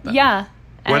sad about them? Yeah.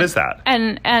 What is that?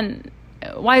 And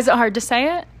why is it hard to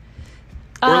say it?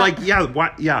 Or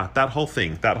that whole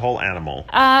thing, that whole animal.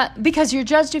 Because you're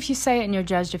judged if you say it and you're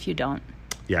judged if you don't.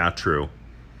 Yeah, true.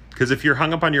 Because if you're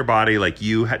hung up on your body, like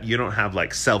you don't have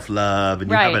like self-love,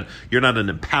 and Right. you're not an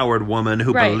empowered woman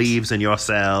who Right. believes in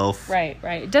yourself. Right.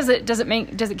 Does it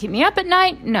keep me up at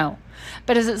night? No.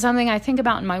 But is it something I think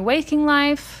about in my waking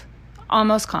life?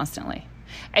 Almost constantly.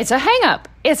 It's a hang up.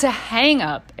 It's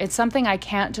something I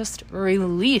can't just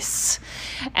release.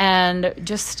 And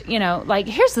just, like,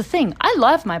 here's the thing. I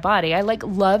love my body. I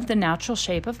love the natural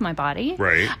shape of my body.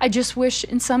 Right. I just wish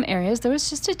in some areas there was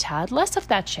just a tad less of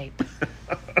that shape.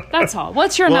 That's all.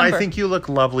 What's your Well, number? I think you look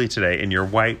lovely today in your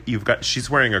white. She's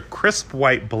wearing a crisp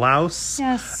white blouse,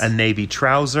 Yes. a navy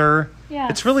trouser.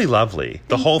 Yes. It's really lovely.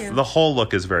 The you. whole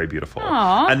look is very beautiful.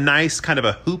 Aw. A nice kind of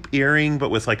a hoop earring, but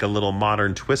with like a little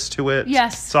modern twist to it.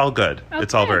 Yes. It's all good.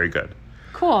 It's all Okay. very good.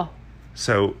 Cool.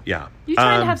 So yeah. You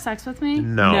trying to have sex with me?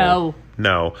 No.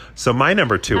 So my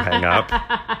number 2 hang up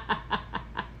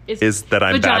is that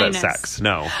I'm bad at vaginas. sex.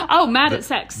 No. Oh, mad at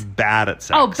sex. Bad at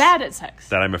sex. Oh, bad at sex.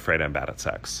 That I'm afraid I'm bad at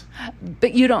sex.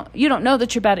 But you don't know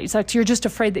that you're bad at sex. You're just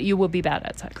afraid that you will be bad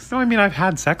at sex. No, I mean, I've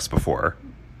had sex before.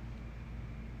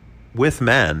 With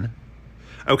men.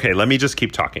 Okay, let me just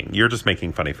keep talking. You're just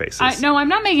making funny faces. No, I'm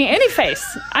not making any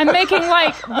face. I'm making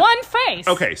like one face.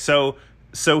 Okay, so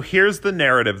here's the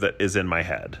narrative that is in my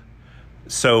head.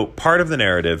 So part of the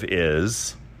narrative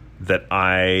is that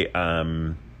I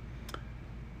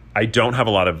don't have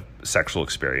a lot of sexual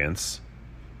experience.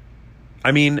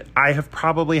 I mean, I have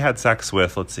probably had sex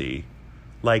with, let's see,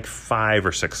 like 5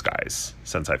 or 6 guys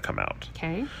since I've come out.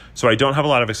 Okay. So I don't have a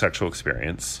lot of sexual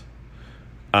experience.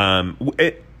 And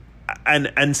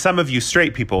some of you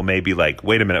straight people may be like,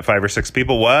 wait a minute, 5 or 6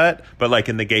 people, what? But like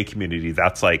in the gay community,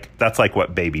 that's like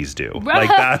what babies do. Like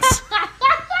that's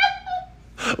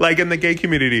like in the gay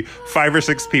community, 5 or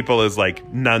 6 people is like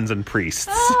nuns and priests.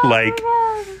 Like,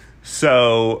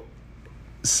 so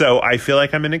I feel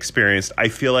like I'm inexperienced. I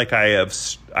feel like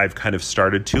I've kind of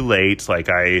started too late. Like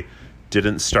I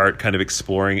didn't start kind of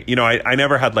exploring, I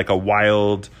never had like a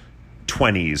wild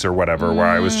 20s or whatever where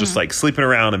I was just like sleeping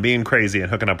around and being crazy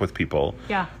and hooking up with people.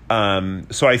 Yeah.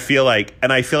 So I feel like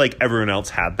everyone else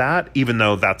had that, even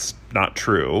though that's not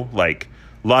true. Like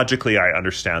logically, I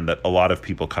understand that a lot of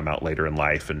people come out later in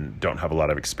life and don't have a lot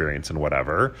of experience and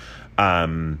whatever.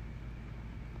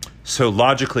 So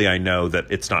logically, I know that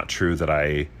it's not true that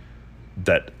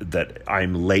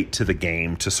I'm late to the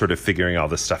game to sort of figuring all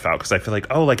this stuff out, because I feel like,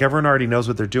 oh, like everyone already knows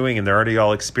what they're doing and they're already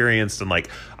all experienced, and like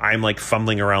I'm like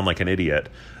fumbling around like an idiot.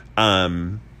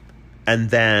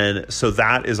 And then so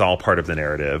that is all part of the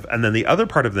narrative. And then the other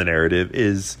part of the narrative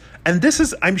is, and this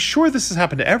is, I'm sure this has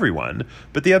happened to everyone,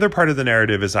 but the other part of the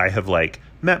narrative is I have like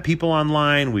met people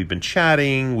online, we've been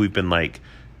chatting, we've been like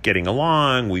getting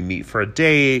along, we meet for a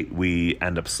date, we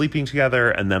end up sleeping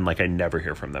together, and then like I never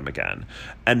hear from them again.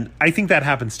 And I think that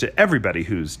happens to everybody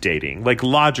who's dating. Like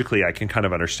logically I can kind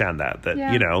of understand that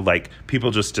Yeah. like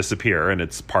people just disappear and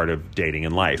it's part of dating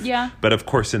and life. Yeah. But of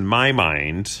course in my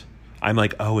mind I'm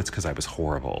like, oh, it's because I was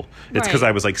horrible. It's Right. because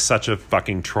I was like such a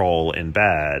fucking troll in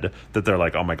bed that they're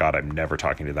like, oh my God, I'm never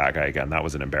talking to that guy again. That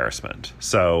was an embarrassment.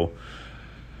 So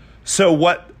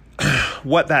what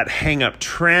that hang up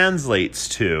translates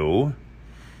to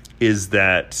is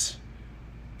that,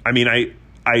 I mean,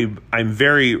 I'm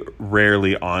very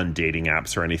rarely on dating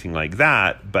apps or anything like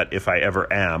that, but if I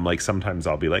ever am, like sometimes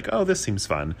I'll be like, oh, this seems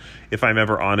fun. If I'm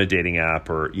ever on a dating app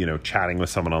or, chatting with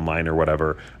someone online or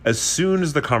whatever, as soon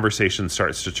as the conversation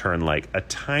starts to turn like a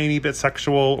tiny bit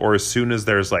sexual, or as soon as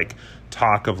there's like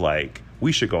talk of like,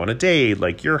 we should go on a date,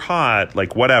 like you're hot,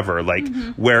 like whatever, like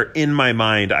where in my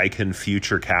mind I can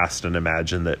future cast and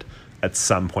imagine that at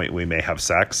some point we may have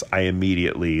sex, I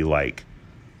immediately like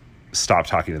stop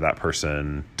talking to that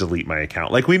person, delete my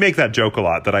account. Like we make that joke a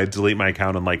lot that I delete my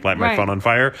account and like light my Right. phone on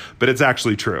fire, but it's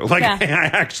actually true. Like Yeah. I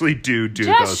actually do Just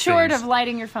those short things. of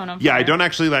lighting your phone on fire. Yeah, I don't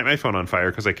actually light my phone on fire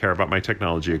because I care about my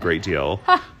technology a great deal.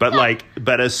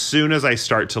 but as soon as I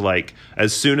start to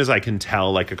as soon as I can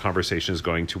tell like a conversation is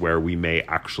going to where we may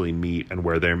actually meet and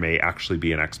where there may actually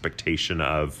be an expectation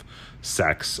of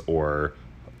sex or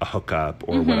a hookup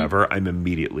or whatever, I'm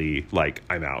immediately like,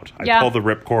 I'm out. I Yeah. pull the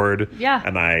ripcord Yeah.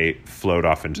 and I float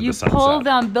off into You the sunset. pull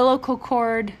the umbilical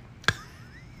cord.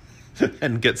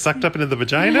 And get sucked up into the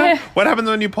vagina? What happens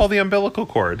when you pull the umbilical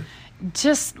cord?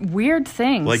 Just weird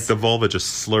things. Like the vulva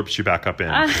just slurps you back up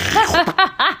in.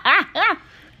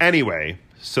 Anyway,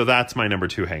 so that's my number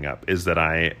 2 hang up, is that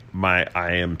I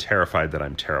am terrified that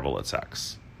I'm terrible at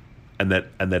sex. And that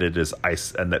it is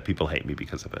and that people hate me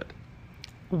because of it.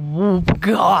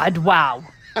 God, wow.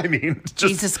 I mean, just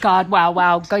Jesus God,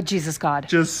 wow. God, Jesus God.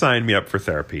 just sign me up for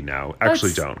therapy now. Actually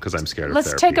Let's- don't, because I'm scared of Let's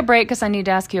therapy. take a break because I need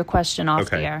to ask you a question off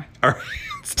the Okay. air. All right.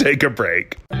 Let's take a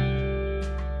break.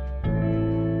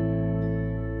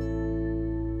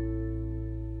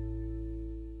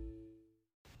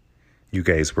 You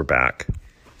gays were back.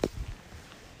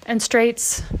 And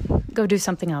straights, go do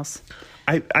something else.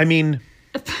 I mean,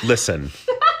 listen.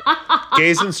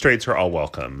 Gays and straights are all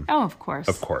welcome. Oh, of course.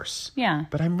 Of course. Yeah.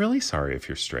 But I'm really sorry if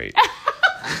you're straight.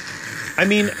 I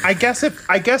mean, I guess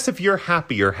if you're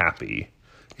happy, you're happy.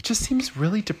 It just seems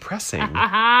really depressing.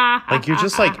 Like you're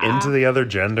just like into the other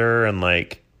gender and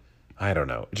like, I don't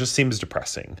know. It just seems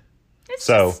depressing. It's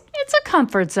a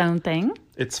comfort zone thing.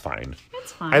 It's fine.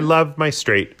 It's fine. I love my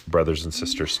straight brothers and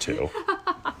sisters too.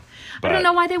 I don't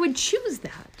know why they would choose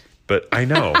that. But I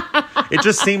know. It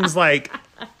just seems like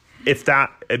if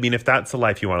that's the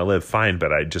life you want to live, fine,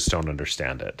 but I just don't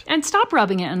understand it. And stop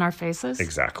rubbing it in our faces.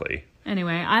 Exactly.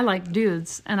 Anyway, I like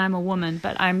dudes, and I'm a woman,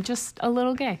 but I'm just a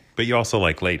little gay. But you also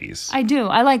like ladies. I do.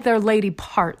 I like their lady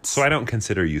parts. So I don't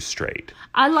consider you straight.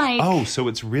 I like... Oh, so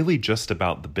it's really just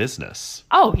about the business.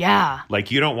 Oh, yeah.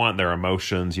 Like, you don't want their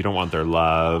emotions. You don't want their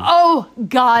love. Oh,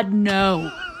 God,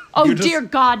 no. Oh, dear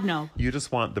God, no. You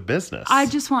just want the business. I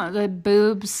just want the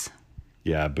boobs.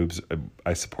 Yeah, boobs.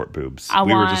 I support boobs.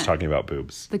 We were want just talking about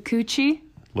boobs. The coochie.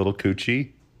 Little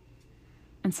coochie.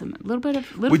 And a little bit of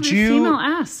female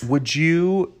ass. Would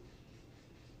you...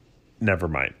 Never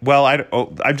mind. Well,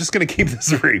 I'm just going to keep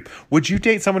this brief. Would you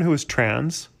date someone who is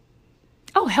trans?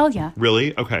 Oh, hell yeah.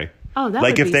 Really? Okay. Oh, that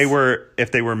like would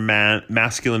if they were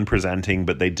masculine presenting,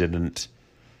 but they didn't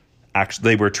actually,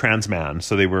 they were trans man,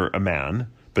 so they were a man,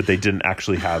 but they didn't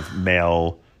actually have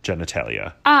male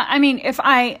genitalia. I mean, if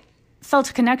I felt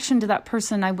a connection to that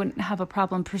person, I wouldn't have a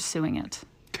problem pursuing it.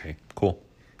 Okay, cool.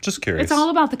 Just curious. It's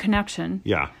all about the connection.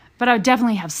 Yeah. But I would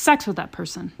definitely have sex with that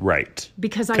person. Right.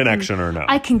 Because connection or no.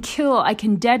 I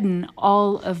can deaden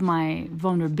all of my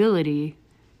vulnerability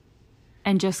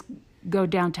and just go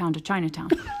downtown to Chinatown.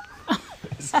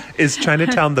 Is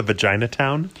Chinatown the vagina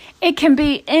town? It can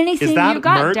be anything you got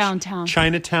merch? Downtown.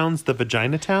 Chinatown's the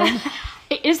vagina town?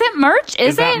 Is it merch?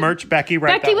 Is that merch? Becky,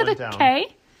 write Becky that with one a down.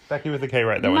 K? Becky with a K,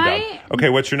 write that one down. Okay,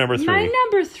 what's your number 3? My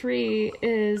number 3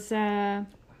 is my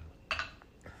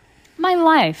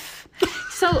life.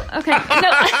 So, okay.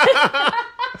 No.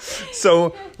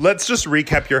 So let's just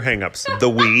recap your hangups. The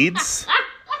weeds,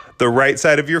 the right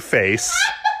side of your face,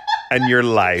 and your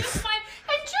life.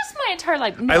 My entire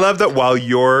life. No. I love that while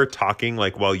you're talking,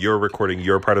 like while you're recording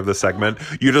your part of the segment,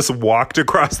 you just walked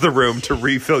across the room to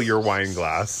refill your wine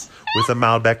glass with a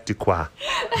Malbec du Clos.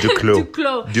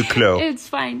 Du Clos. It's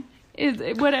fine.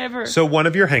 Whatever. So one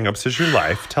of your hangups is your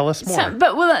life. Tell us more. I'm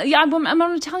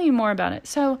going to tell you more about it.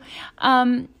 So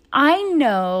I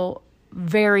know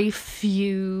very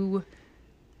few...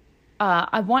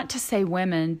 I want to say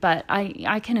women, but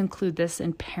I can include this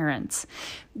in parents.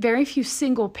 Very few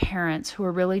single parents who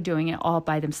are really doing it all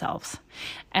by themselves.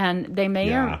 And they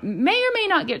may or may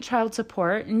not get child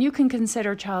support. And you can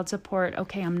consider child support,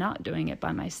 okay, I'm not doing it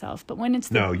by myself. But when it's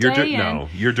you're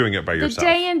doing it by yourself. The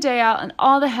day in, day out, and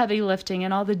all the heavy lifting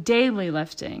and all the daily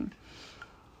lifting.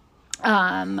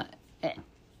 And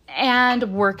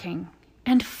working.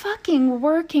 And fucking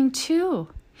working too.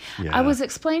 Yeah. I was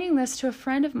explaining this to a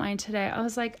friend of mine today. I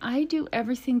was like, I do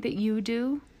everything that you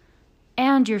do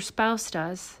and your spouse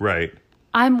does. Right.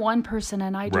 I'm one person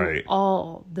and I do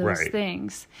all those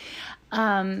things.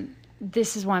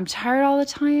 This is why I'm tired all the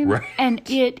time. Right. And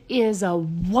it is a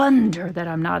wonder that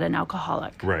I'm not an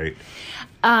alcoholic. Right.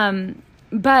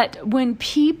 But when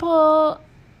people,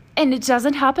 and it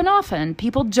doesn't happen often,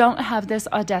 people don't have this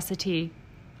audacity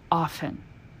often.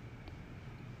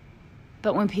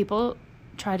 But when people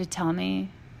try to tell me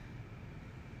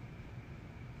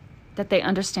that they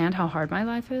understand how hard my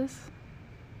life is,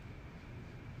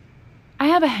 I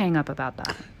have a hang up about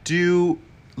that. Do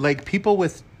people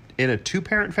in a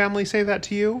 2-parent family say that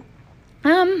to you?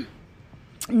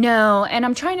 No, and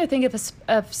I'm trying to think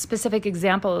of specific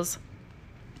examples.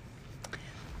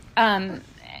 And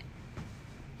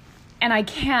I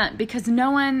can't, because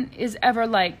no one is ever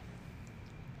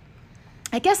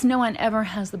I guess no one ever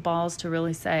has the balls to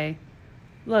really say,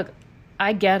 look,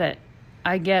 I get it.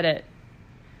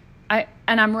 And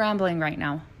I'm rambling right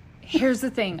now. Here's the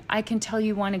thing. I can tell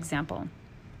you one example.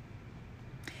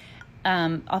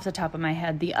 Off the top of my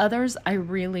head. The others, I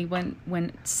really,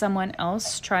 when someone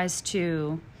else tries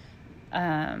to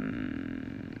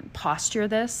posture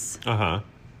this,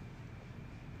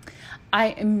 I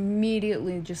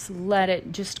immediately just let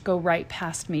it just go right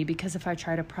past me, because if I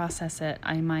try to process it,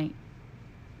 I might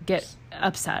get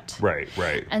upset. Right.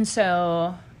 And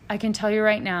so I can tell you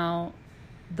right now,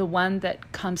 the one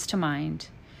that comes to mind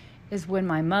is when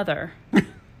my mother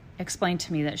explained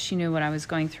to me that she knew what I was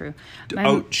going through.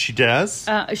 She does?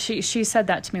 She said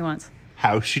that to me once.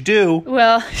 How she do?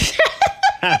 Well...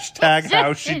 Hashtag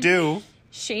how she do.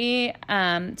 She,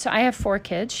 so I have 4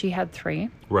 kids. She had 3.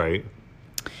 Right.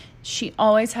 She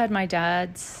always had my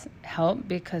dad's help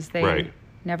because they Right.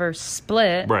 never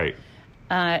split. Right.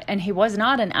 And he was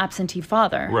not an absentee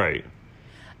father. Right.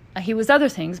 He was other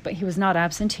things, but he was not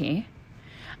absentee.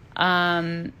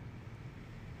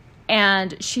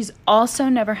 And she's also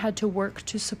never had to work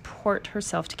to support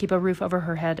herself, to keep a roof over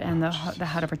her head and the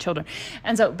head of her children.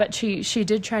 And so, but she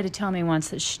did try to tell me once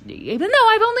that even though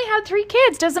I've only had 3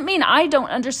 kids, doesn't mean I don't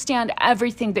understand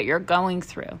everything that you're going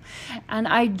through. And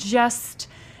I just,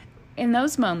 in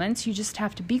those moments, you just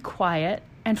have to be quiet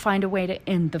and find a way to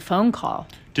end the phone call.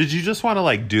 Did you just want to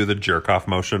like do the jerk off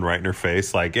motion right in her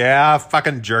face? Like, yeah,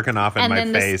 fucking jerking off in my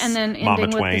face. And then Mama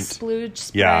ending Twain. with the splooge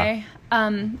spray. Yeah.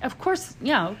 Of course,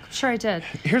 yeah, sure I did.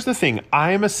 Here's the thing.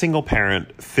 I am a single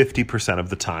parent 50% of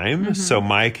the time. So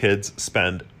my kids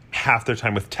spend half their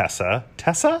time with Tisha.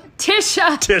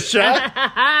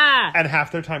 And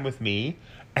half their time with me.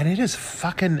 And it is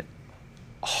fucking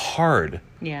hard.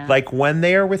 Yeah. Like when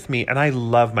they are with me, and I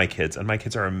love my kids, and my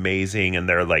kids are amazing, and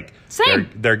they're like, Same.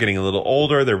 They're getting a little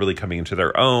older. They're really coming into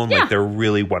their own. Yeah. Like they're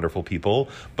really wonderful people.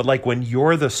 But like when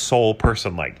you're the sole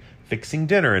person, like fixing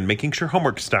dinner and making sure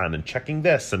homework's done and checking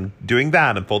this and doing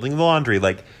that and folding the laundry,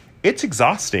 like it's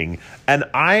exhausting. And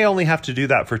I only have to do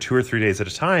that for 2 or 3 days at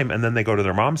a time. And then they go to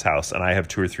their mom's house and I have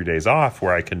 2 or 3 days off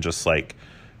where I can just like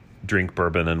drink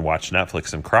bourbon and watch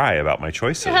Netflix and cry about my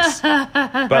choices.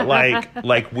 But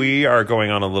like we are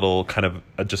going on a little kind of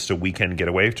just a weekend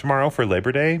getaway tomorrow for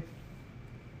Labor Day.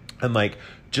 And like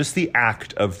just the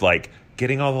act of like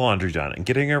getting all the laundry done and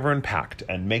getting everyone packed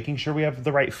and making sure we have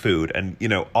the right food. And, you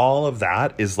know, all of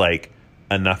that is like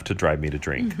enough to drive me to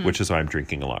drink, which is why I'm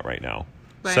drinking a lot right now.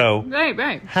 Right. So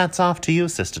Right. hats off to you,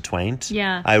 Sister Twaint.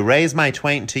 Yeah. I raise my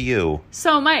twaint to you.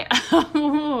 So my,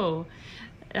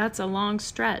 that's a long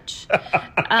stretch.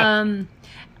 So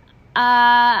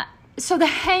the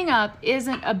hang up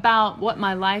isn't about what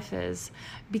my life is,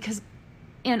 because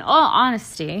in all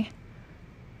honesty,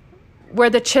 where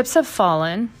the chips have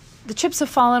fallen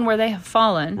where they have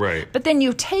fallen. Right. But then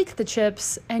you take the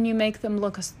chips and you make them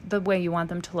look the way you want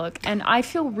them to look. And I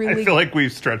feel really... I feel like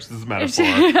we've stretched this metaphor a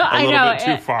little bit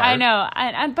too far. I know.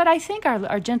 But I think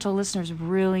our gentle listeners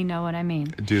really know what I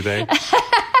mean. Do they?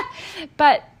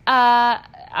 But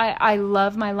I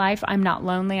love my life. I'm not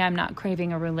lonely. I'm not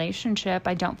craving a relationship.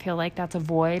 I don't feel like that's a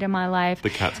void in my life. The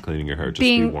cat's cleaning your hair, just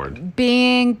be warned.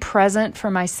 Being present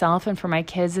for myself and for my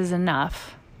kids is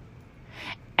enough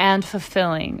and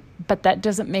fulfilling. But that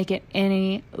doesn't make it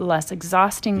any less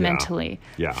exhausting mentally,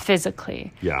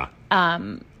 physically. Yeah.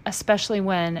 Especially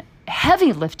when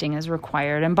heavy lifting is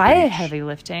required. And by heavy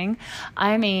lifting,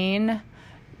 I mean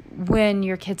when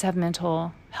your kids have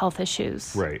mental health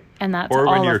issues. Right. And that's or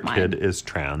all when your of mine. kid is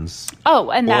trans.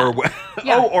 Oh, and that. Or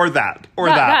that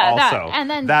also. And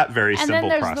then that very simple process.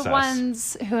 And then there's process. the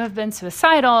ones who have been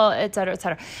suicidal, et cetera, et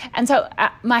cetera. And so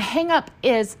my hang up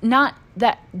is not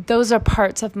that those are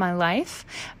parts of my life,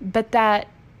 but that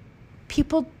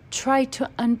people try to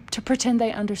pretend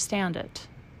they understand it.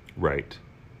 Right.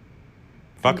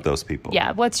 Fuck those people.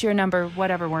 Yeah. What's your number?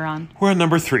 Whatever we're on. We're on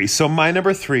number 3. So my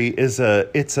number 3 is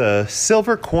a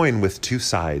silver coin with 2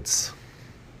 sides.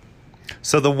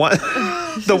 So the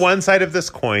one side of this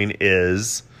coin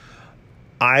is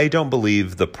I don't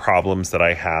believe the problems that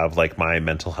I have, like my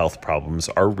mental health problems,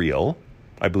 are real.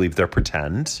 I believe they're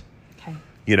pretend. Okay.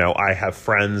 You know, I have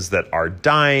friends that are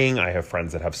dying. I have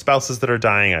friends that have spouses that are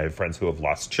dying. I have friends who have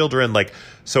lost children. Like,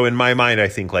 so in my mind, I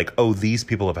think like, oh, these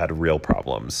people have had real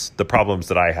problems. The problems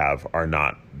that I have are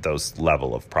not those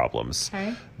level of problems.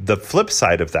 Okay. The flip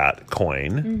side of that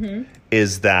coin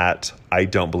is that I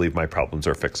don't believe my problems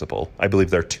are fixable. I believe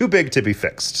they're too big to be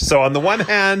fixed. So on the one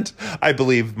hand, I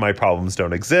believe my problems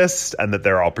don't exist and that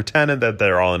they're all pretend and that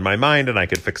they're all in my mind and I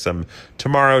could fix them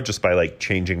tomorrow just by like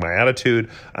changing my attitude.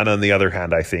 And on the other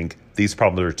hand, I think these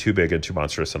problems are too big and too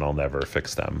monstrous and I'll never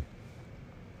fix them.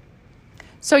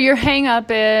 So your hang up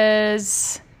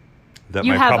is that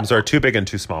my problems are too big and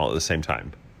too small at the same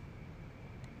time.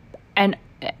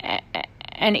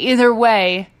 And either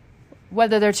way,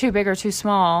 whether they're too big or too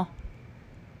small,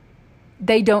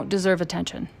 they don't deserve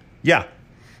attention. Yeah.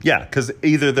 Yeah, because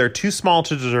either they're too small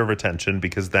to deserve attention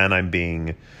because then I'm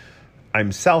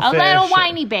selfish. A little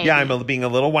whiny baby. Yeah, I'm being a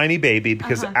little whiny baby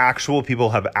because actual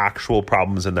people have actual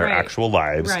problems in their actual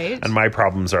lives. Right. And my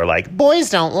problems are like, boys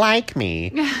don't like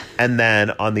me. And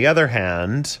then on the other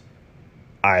hand,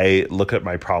 I look at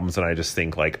my problems and I just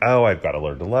think like, oh, I've got to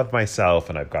learn to love myself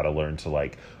and I've got to learn to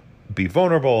like be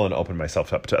vulnerable and open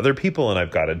myself up to other people and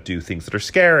I've got to do things that are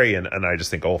scary. And I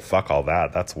just think, oh, fuck all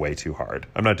that. That's way too hard.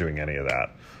 I'm not doing any of that.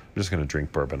 I'm just going to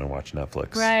drink bourbon and watch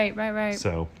Netflix. Right.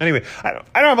 So anyway, I don't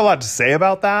have a lot to say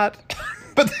about that,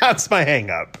 but that's my hang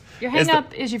up. Your hang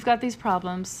up is you've got these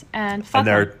problems and fuck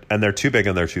and they're too big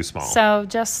and they're too small. So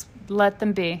just let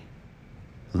them be.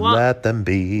 Let them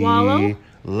be. Wallow?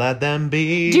 Let them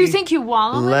be. Do you think you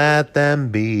wallow? Let them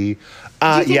be. Do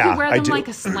you think yeah, you wear I them do. like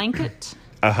a slanket?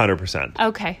 100%.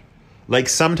 Okay. Like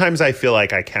sometimes I feel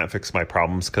like I can't fix my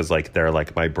problems because like they're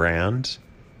like my brand.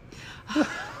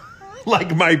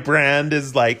 Like my brand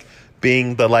is like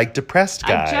being the like depressed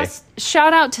guy. I just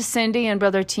shout out to Cindy and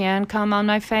Brother Tian. Come on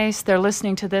my face. They're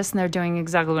listening to this and they're doing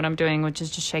exactly what I'm doing, which is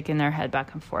just shaking their head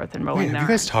back and forth and rolling Wait, their have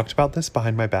you guys eyes. talked about this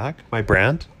behind my back? My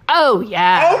brand? Oh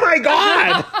yeah. Oh my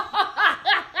God.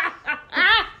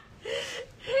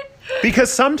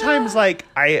 Because sometimes like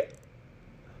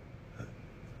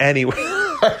anyway,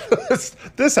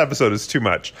 this episode is too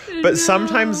much. But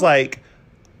sometimes like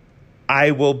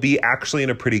I will be actually in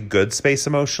a pretty good space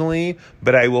emotionally,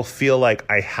 but I will feel like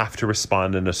I have to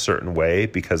respond in a certain way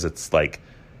because it's like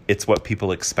it's what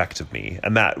people expect of me.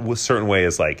 And that certain way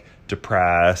is like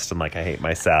depressed and like I hate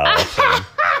myself. And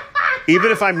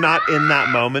even if I'm not in that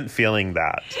moment feeling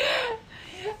that.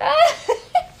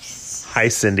 Hi,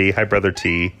 Cindy. Hi, Brother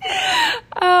T.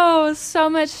 Oh, so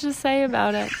much to say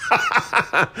about it.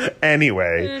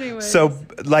 Anyway, so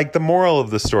like the moral of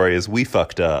the story is we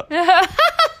fucked up.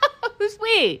 Who's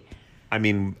we? I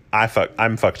mean, I'm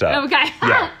fucked up. Okay.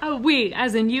 Yeah. Oh, we,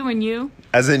 as in you and you.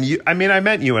 As in you. I mean, I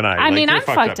meant you and I. I mean, you're I'm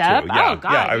fucked up. Too. Yeah, Oh,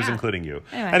 God, yeah, I was yeah. including you.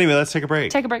 Anyway. Let's take a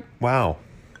break. Take a break. Wow.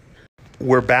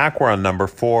 We're back. We're on number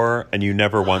 4, and you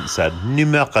never once said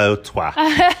numéro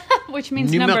 3. Which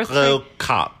means number 3. Numéro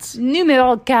 4.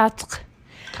 Numéro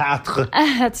 4. 4.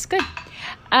 That's good.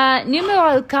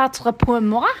 Numéro 4 pour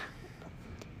moi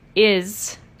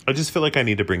is... I just feel like I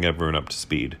need to bring everyone up to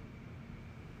speed.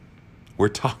 We're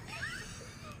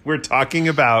talking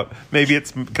about, maybe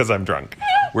it's because I'm drunk.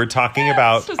 We're talking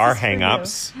about Just our as for you.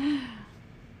 hang-ups.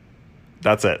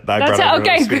 That's it. That's it.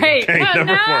 Okay, great. Okay,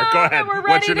 number 4. Go ahead. We're What's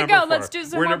ready your to number go. 4? Let's do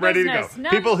some We're more ready business. to go. No.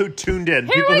 People who tuned in.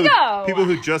 Here we go. People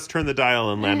who just turned the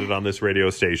dial and landed on this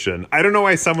radio station. I don't know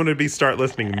why someone would start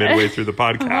listening midway through the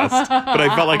podcast, but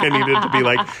I felt like I needed to be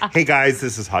like, hey guys,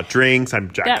 this is Hot Drinks.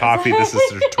 I'm Jack Coffee. This is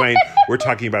Sir Twain. We're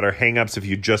talking about our hang-ups if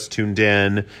you just tuned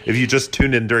in. If you just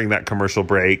tuned in during that commercial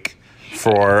break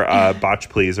for Botch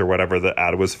Please or whatever the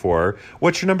ad was for.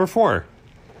 What's your number 4?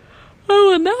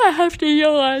 Oh, and now I have to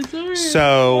yawn. Sorry.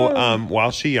 So,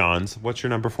 while she yawns, what's your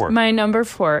number 4? My number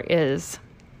 4 is,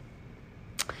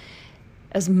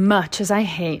 as much as I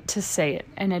hate to say it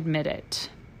and admit it,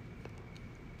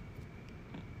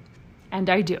 and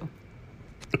I do,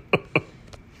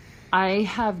 I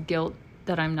have guilt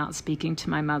that I'm not speaking to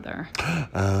my mother.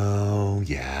 Oh,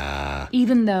 yeah.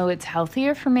 Even though it's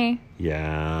healthier for me.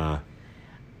 Yeah.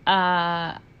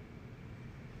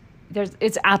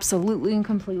 It's absolutely and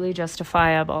completely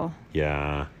justifiable.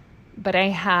 Yeah. But I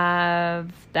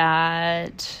have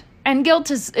that... And guilt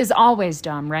is always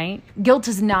dumb, right? Guilt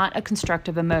is not a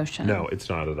constructive emotion. No, it's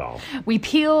not at all. We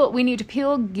need to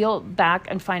peel guilt back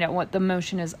and find out what the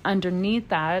emotion is underneath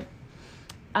that.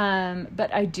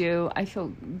 But I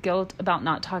feel guilt about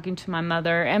not talking to my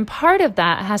mother. And part of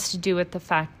that has to do with the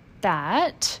fact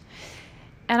that,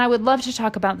 and I would love to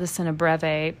talk about this in a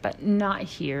breve, but not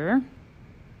here,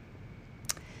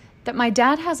 that my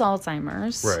dad has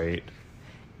Alzheimer's. Right.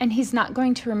 And he's not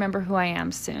going to remember who I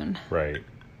am soon. Right.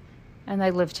 And they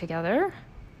live together.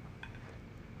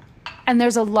 And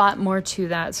there's a lot more to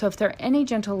that. So if there are any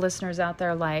gentle listeners out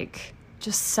there, like,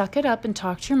 just suck it up and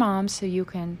talk to your mom so you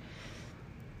can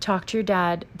talk to your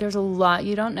dad. There's a lot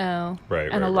you don't know.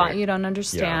 Right, and right, a lot right. you don't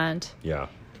understand. Yeah.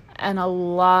 And a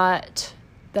lot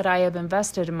that I have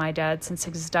invested in my dad since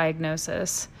his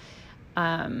diagnosis.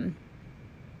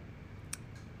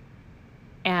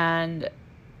 And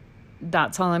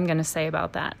that's all I'm going to say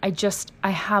about that.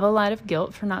 I have a lot of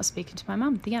guilt for not speaking to my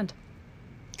mom at the end.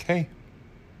 Okay.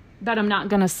 But I'm not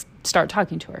going to start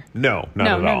talking to her. No, not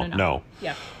at all. No.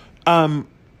 Yeah.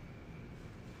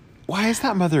 Why is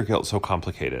that mother guilt so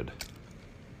complicated?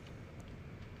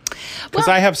 Because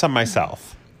I have some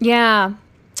myself. Yeah.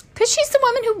 Because she's the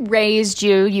woman who raised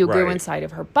you. You grew Right. inside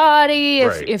of her body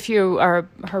Right. if you are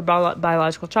her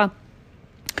biological child.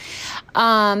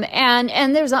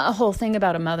 And there's a whole thing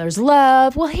about a mother's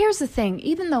love. Well, here's the thing.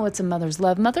 Even though it's a mother's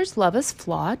love is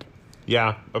flawed.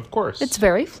 Yeah, of course. It's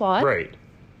very flawed. Right.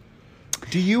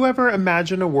 Do you ever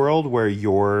imagine a world where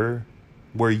you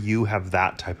have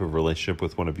that type of relationship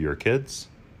with one of your kids?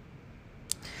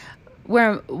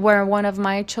 Where one of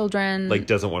my children... Like,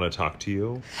 doesn't want to talk to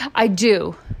you? I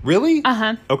do. Really?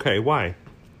 Uh-huh. Okay, why?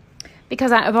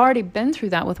 because I've already been through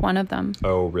that with one of them.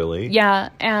 Oh, really? Yeah,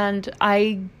 and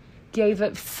I gave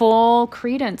it full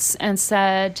credence and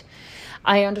said,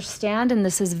 I understand and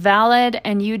this is valid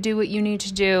and you do what you need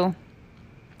to do.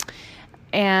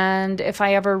 And if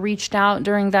I ever reached out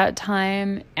during that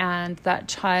time and that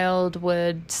child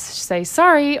would say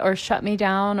sorry or shut me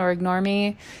down or ignore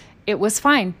me, it was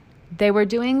fine. They were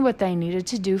doing what they needed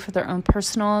to do for their own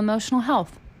personal emotional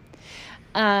health.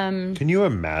 Can you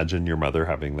imagine your mother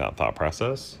having that thought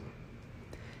process?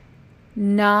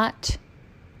 Not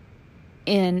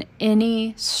in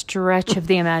any stretch of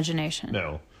the imagination.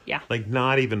 No. Yeah. Like,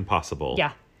 not even possible.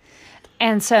 Yeah.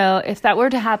 And so if that were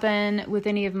to happen with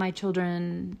any of my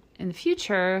children in the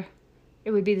future,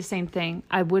 it would be the same thing.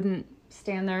 I wouldn't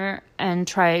stand there and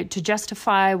try to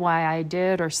justify why I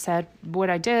did or said what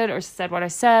I did or said what I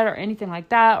said or anything like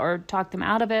that or talk them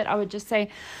out of it. I would just say,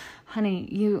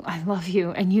 honey, I love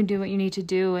you and you do what you need to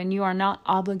do and you are not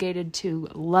obligated to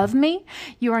love me.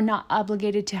 You are not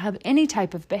obligated to have any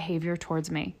type of behavior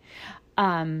towards me.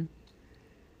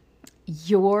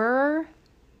 Your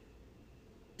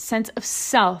sense of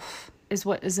self is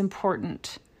what is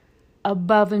important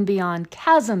above and beyond,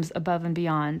 chasms above and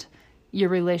beyond your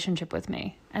relationship with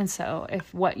me. And so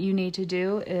if what you need to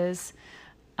do is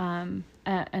an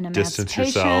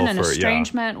emancipation, an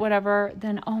estrangement, whatever,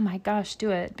 then, oh my gosh,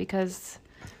 do it because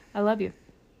I love you.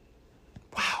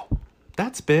 Wow.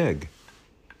 That's big.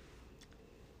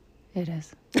 It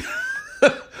is.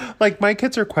 Like, my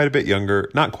kids are quite a bit younger.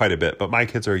 Not quite a bit, but my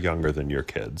kids are younger than your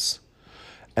kids.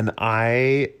 And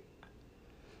I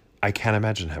can't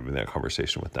imagine having that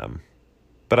conversation with them.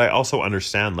 But I also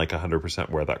understand, like, 100%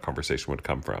 where that conversation would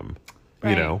come from.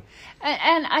 Right. You know?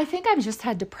 And I think I've just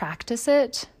had to practice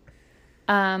it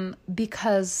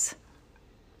because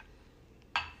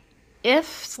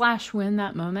if/when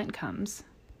that moment comes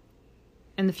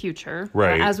in the future,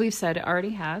 right. As we've said, it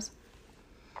already has,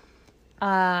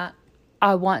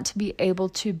 I want to be able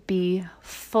to be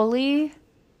fully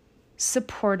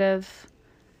supportive,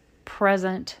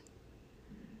 present,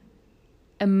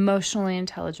 emotionally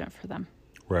intelligent for them.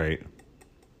 Right.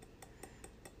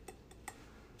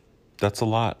 That's a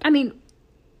lot. I mean,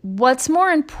 what's more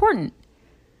important?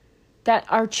 That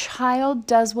our child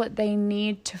does what they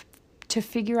need to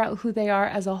figure out who they are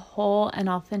as a whole and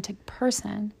authentic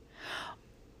person,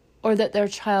 or that that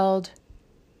child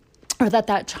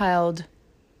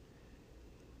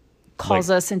calls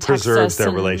us and texts us. Preserves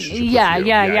their relationship with you. Yeah.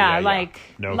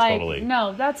 Totally.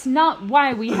 No, that's not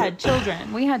why we had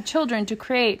children. We had children to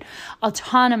create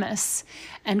autonomous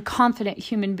and confident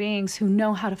human beings who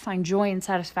know how to find joy and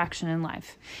satisfaction in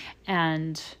life.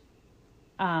 And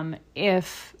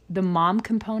if the mom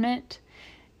component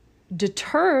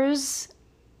deters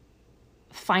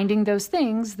finding those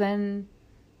things, then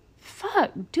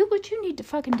do what you need to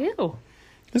fucking do.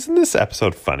 Isn't this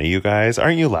episode funny, you guys?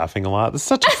 Aren't you laughing a lot? This is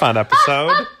such a fun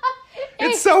episode.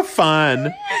 It's so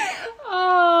fun.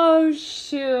 Oh,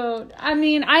 shoot. I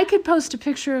mean, I could post a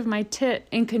picture of my tit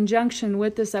in conjunction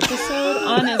with this episode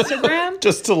on Instagram.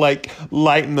 Just to, like,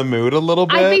 lighten the mood a little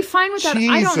bit. I'd be fine with that.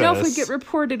 Jesus. I don't know if we get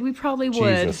reported. We probably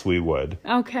would. Jesus, we would.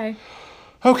 Okay.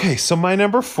 Okay, so my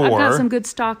number 4. I've got some good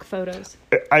stock photos.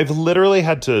 I've literally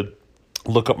had to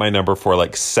look up my number 4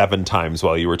 like 7 times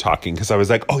while you were talking because I was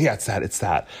like, oh yeah, it's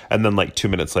that. And then like 2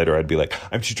 minutes later, I'd be like,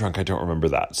 I'm too drunk. I don't remember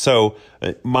that. So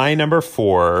my number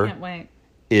 4 Can't wait.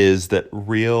 is that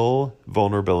real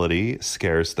vulnerability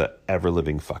scares the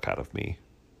ever-living fuck out of me.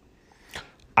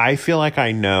 I feel like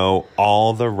I know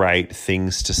all the right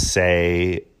things to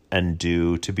say and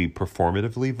do to be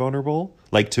performatively vulnerable,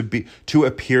 like to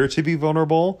appear to be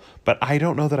vulnerable, but I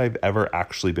don't know that I've ever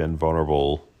actually been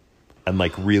vulnerable and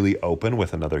like really open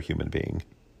with another human being.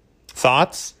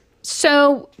 Thoughts?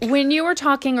 So when you were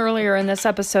talking earlier in this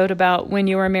episode about when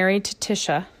you were married to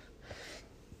Tisha.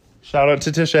 Shout out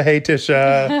to Tisha. Hey,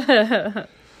 Tisha.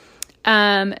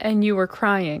 And you were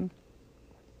crying.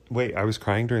 Wait, I was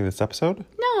crying during this episode?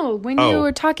 No, when you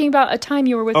were talking about a time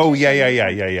you were with Oh,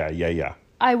 Tisha. yeah.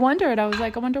 I wondered. I was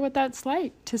like, I wonder what that's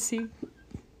like to see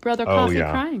Brother Coffee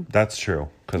crying. That's true,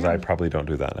 because I probably don't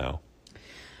do that now.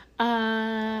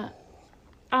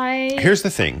 Here's the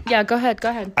thing. Yeah, go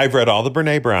ahead. I've read all the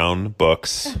Brene Brown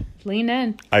books. Lean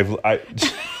in.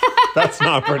 That's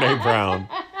not Brene Brown.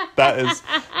 That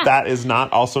is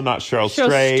not Cheryl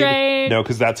Strayed. No,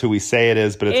 because that's who we say it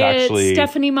is, but it's actually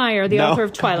Stephanie Meyer, the author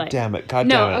of Twilight. God damn it.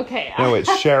 Okay. No,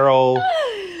 it's Cheryl.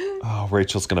 Oh,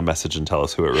 Rachel's gonna message and tell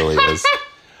us who it really is.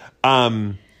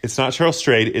 It's not Cheryl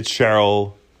Strayed. It's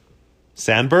Sheryl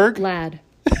Sandberg. Ladd.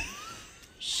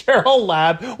 Cheryl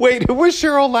Ladd. Wait, who was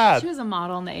Cheryl Ladd? She was a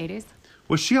model in the 80s.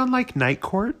 Was she on like Night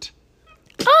Court?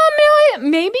 Oh,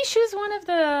 maybe she's one of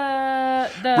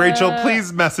the Rachel,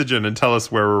 please message in and tell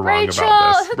us where we're wrong Rachel,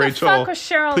 about this. who the Rachel, fuck was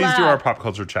Cheryl please do Lapp? our pop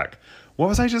culture check. What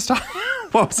was I just talking?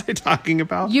 What was I talking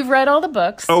about? You've read all the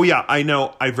books. Oh yeah, I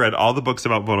know. I've read all the books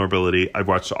about vulnerability. I've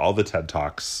watched all the TED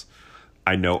Talks.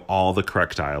 I know all the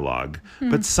correct dialogue.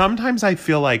 But sometimes I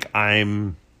feel like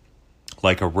I'm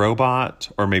like a robot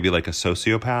or maybe like a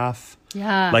sociopath.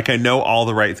 Yeah. Like I know all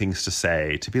the right things to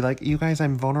say to be like, you guys,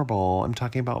 I'm vulnerable. I'm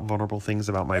talking about vulnerable things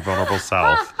about my vulnerable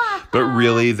self. But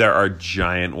really there are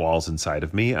giant walls inside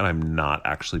of me and I'm not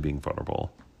actually being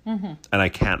vulnerable. And I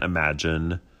can't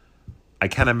imagine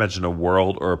a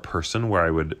world or a person where I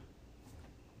would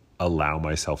allow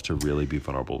myself to really be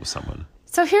vulnerable with someone.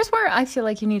 So here's where I feel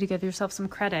like you need to give yourself some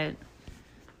credit.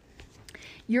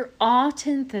 Your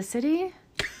authenticity.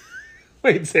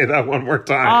 Wait, say that one more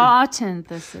time.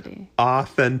 Authenticity.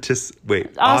 Authenticity.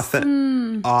 It's not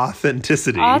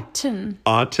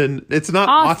authent. It's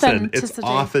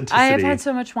authenticity. I have had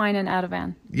so much wine in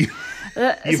Ativan. You've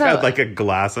had like a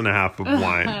glass and a half of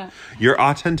wine. Your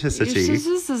authenticity.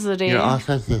 Your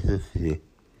authenticity.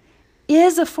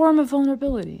 Is a form of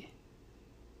vulnerability.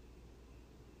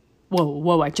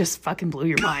 Whoa, I just fucking blew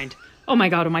your mind. Oh my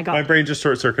God. My brain just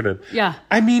short-circuited. Yeah.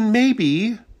 I mean,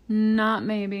 maybe. Not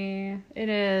maybe. It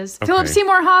is. Okay. Philip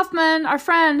Seymour Hoffman, our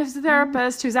friend, who's a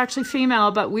therapist, who's actually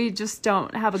female, but we just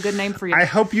don't have a good name for you. I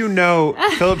hope you know,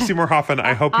 Philip Seymour Hoffman,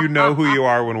 I hope you know who you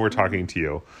are when we're talking to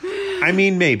you. I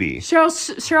mean, maybe.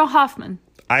 Cheryl Hoffman.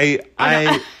 I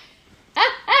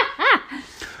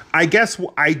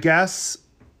guess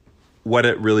what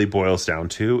it really boils down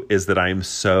to is that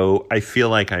I feel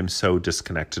like I'm so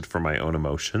disconnected from my own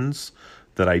emotions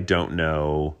that I don't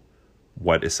know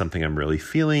what is something I'm really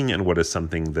feeling and what is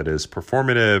something that is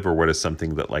performative or what is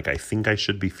something that like I think I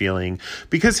should be feeling.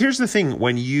 Because here's the thing,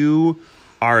 when you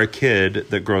are a kid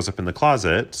that grows up in the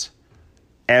closet,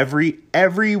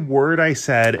 every word I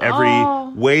said, every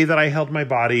way that I held my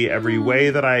body, every way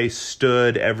that I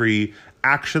stood, every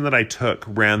action that I took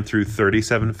ran through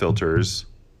 37 filters.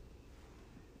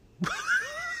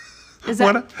 Is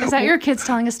that your kids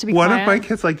telling us to be quiet? One of my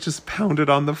kids like just pounded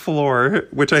on the floor,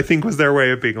 which I think was their way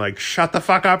of being like, shut the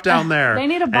fuck up down there. They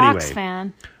need a box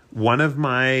fan. When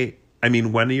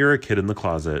you're a kid in the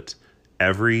closet,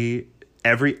 every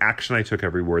action I took,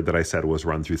 every word that I said was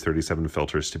run through 37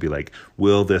 filters to be like,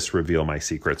 will this reveal my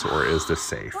secrets or is this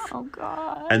safe? Oh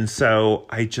God. And so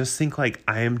I just think like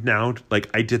I am now, like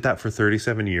I did that for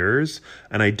 37 years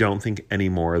and I don't think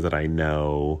anymore that I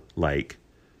know like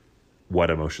what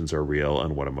emotions are real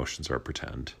and what emotions are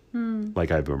pretend.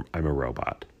 Like I'm a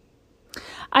robot.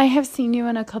 I have seen you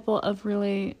in a couple of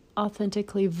really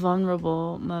authentically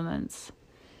vulnerable moments.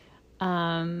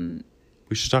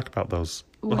 We should talk about those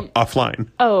offline.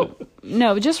 Oh,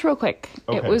 no, just real quick.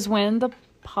 Okay. It was when the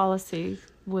policy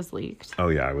was leaked. Oh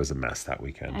yeah, I was a mess that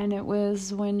weekend. And it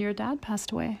was when your dad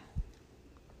passed away.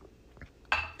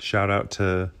 Shout out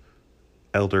to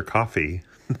Elder Coffee,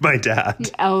 my dad.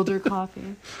 The Elder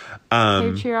Coffee.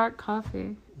 Patriarch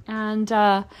Coffee. And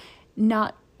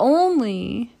not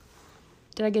only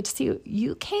did I get to see you,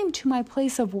 you came to my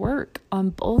place of work on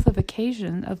both of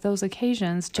those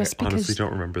occasions just because honestly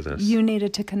don't remember this. You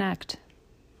needed to connect.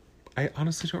 I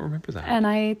honestly don't remember that. And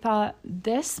I thought,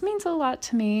 this means a lot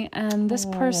to me, and this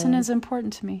person is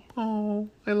important to me. Oh,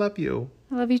 I love you.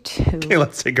 I love you too. Okay,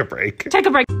 let's take a break. Take a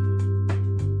break.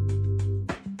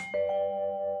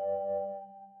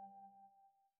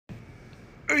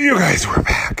 You guys, we're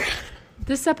back.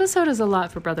 This episode is a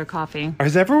lot for Brother Coffee.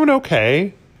 Is everyone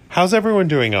okay? How's everyone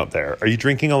doing out there? Are you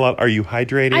drinking a lot? Are you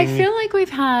hydrating? I feel like we've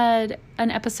had an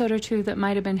episode or two that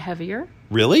might have been heavier.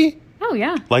 Really? Oh,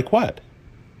 yeah. Like what?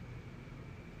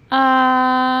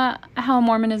 How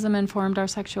Mormonism informed our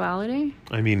sexuality.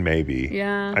 I mean, maybe.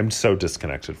 Yeah. I'm so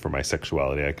disconnected from my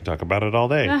sexuality. I can talk about it all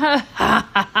day.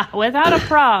 Without a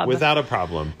prob. Without a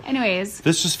problem. Anyways.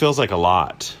 This just feels like a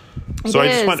lot. It So I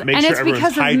is. just want to make And sure it's everyone's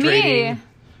because of hydrating. me.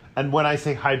 And when I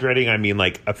say hydrating, I mean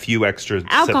like a few extra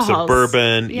sips Alcohols. of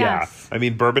bourbon. Yes. Yeah. I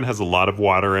mean, bourbon has a lot of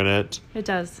water in it. It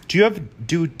does.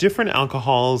 Do different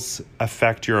alcohols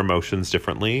affect your emotions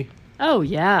differently? Oh,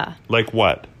 yeah. Like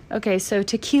what? Okay, so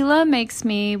tequila makes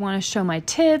me want to show my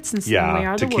tits and say we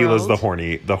are the world. Tequila's the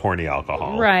horny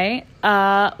alcohol. Right.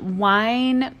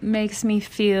 Wine makes me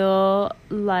feel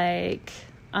like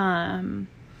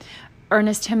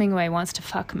Ernest Hemingway wants to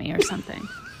fuck me or something.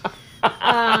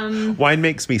 Wine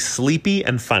makes me sleepy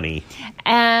and funny.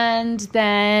 And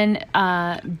then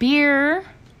beer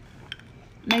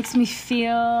makes me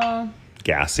feel...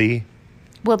 Gassy.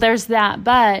 Well, there's that,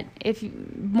 but if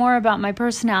more about my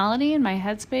personality and my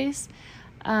headspace,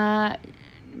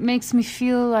 makes me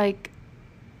feel like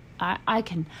I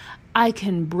can I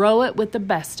can bro it with the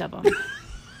best of them.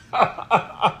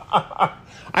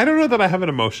 I don't know that I have an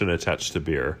emotion attached to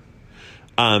beer.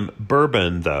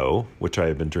 Bourbon, though, which I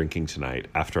have been drinking tonight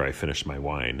after I finish my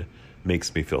wine,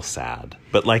 makes me feel sad.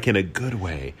 But like in a good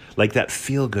way. Like that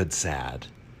feel-good sad.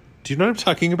 Do you know what I'm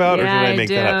talking about? Yeah, or did I make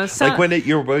that do. up? So- like when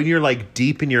you're like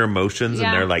deep in your emotions Yeah.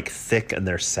 and they're like thick and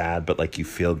they're sad, but like you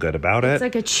feel good about it. It's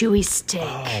like a chewy steak.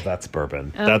 Oh, that's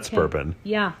bourbon. That's Okay. bourbon.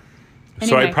 Yeah.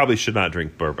 So I Anyway. probably should not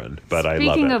drink bourbon, but I love it.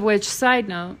 Speaking of which, side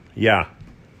note, Yeah.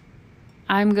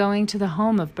 I'm going to the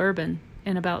home of bourbon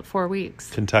in about 4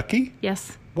 weeks. Kentucky?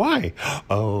 Yes. Why?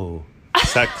 Oh.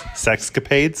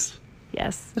 Sexcapades?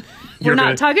 Yes. You're We're not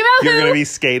gonna- talking about You're who. going to be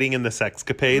skating in the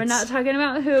Sexcapades? We're not talking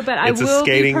about who, but It's I a will be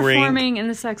skating rink. performing in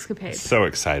the Sexcapades. So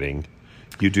exciting.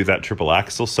 You do that triple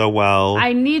axel so well.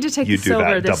 I need to take You the do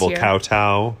silver that this double year.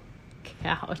 kowtow.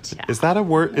 Kowtow. Is that a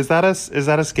word? Is that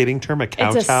a skating term? A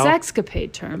kowtow? It's a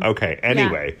sexcapade term. Okay.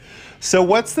 Anyway, so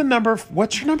what's your number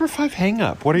 5 hang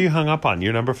up? What are you hung up on?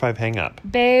 Your number 5 hang up.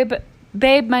 Babe,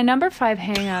 my number 5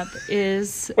 hang up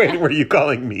is... Wait, were you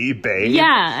calling me babe?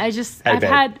 Yeah, Hey, I've babe.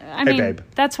 had, Hey, babe.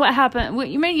 that's what happened.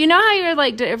 You know how you're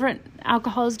like different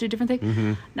alcohols do different things?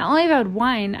 Mm-hmm. Not only have I had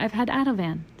wine, I've had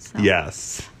Ativan. So.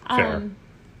 Yes. Fair.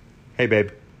 Hey, babe.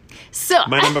 So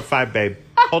My number 5, babe.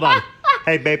 Hold on.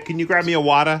 Hey, babe, can you grab me a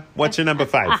water? What's your number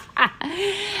 5?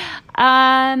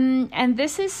 and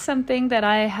this is something that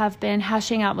I have been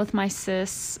hashing out with my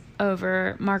sis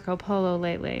over Marco Polo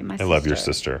lately. I love your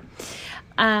sister.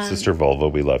 Sister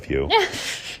Volva, we love you.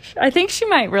 I think she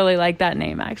might really like that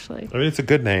name, actually. I mean, it's a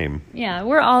good name. Yeah,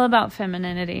 we're all about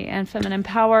femininity and feminine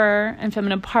power and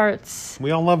feminine parts.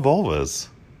 We all love vulvas.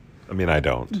 I mean, I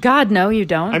don't. God, no, you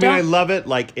don't. I mean, Don't. I love it,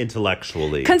 like,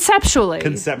 intellectually. Conceptually.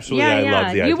 Conceptually, yeah, I yeah. love the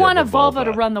idea You want of a a vulva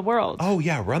vulva. to run the world. Oh,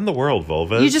 yeah, run the world,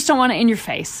 vulvas. You just don't want it in your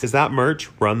face. Is that merch?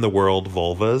 Run the world,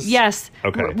 vulvas? Yes.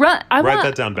 Okay. Write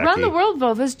that down, Becky. Run the world,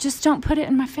 vulvas. Just don't put it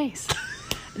in my face.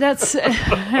 That's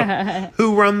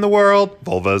Who run the world?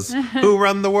 Vulvas. Who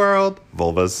run the world?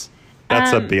 Vulvas.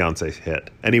 That's a Beyonce hit.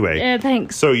 Anyway.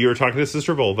 thanks. So you were talking to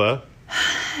Sister Vulva.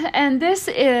 And this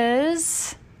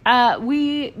is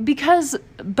because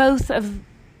both of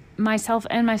myself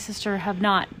and my sister have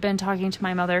not been talking to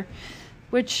my mother,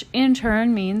 which in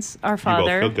turn means our You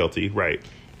father. both feel guilty. Right.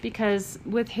 Because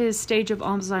with his stage of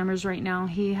Alzheimer's right now,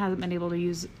 he hasn't been able to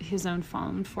use his own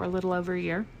phone for a little over a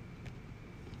year.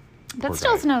 But Poor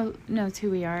still guy. knows who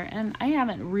we are. And I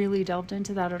haven't really delved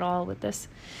into that at all with this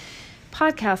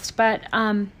podcast. But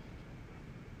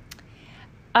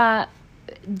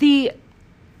the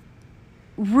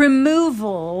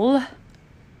removal,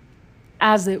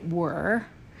 as it were,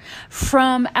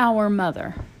 from our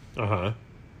mother Uh-huh.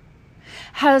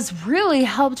 has really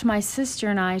helped my sister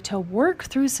and I to work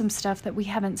through some stuff that we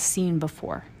haven't seen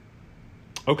before.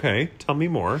 Okay. Tell me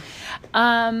more.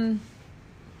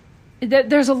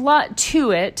 There's a lot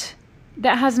to it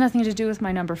that has nothing to do with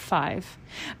my number 5.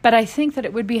 But I think that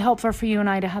it would be helpful for you and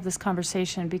I to have this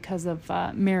conversation because of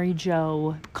Mary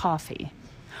Jo Coffee.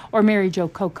 Or Mary Jo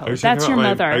Cocoa. Are you talking That's your about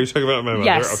mother. Are you talking about my mother?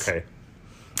 Yes. Okay.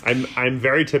 I'm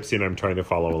very tipsy and I'm trying to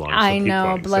follow along. So I keep know,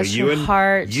 going. bless so your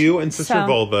heart. You and Sister So-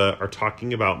 Vulva are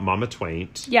talking about Mama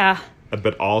Twaint, Yeah.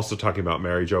 but also talking about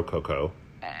Mary Jo Cocoa.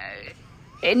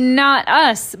 Not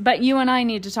us, but you and I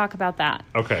need to talk about that.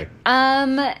 Okay.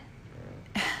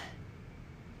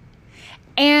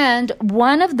 And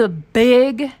one of the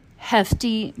big,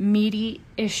 hefty, meaty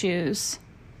issues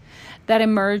that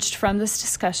emerged from this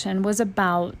discussion was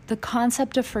about the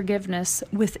concept of forgiveness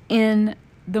within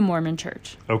the Mormon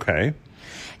Church. Okay.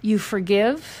 You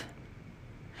forgive,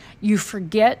 you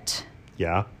forget,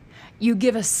 Yeah. you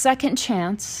give a second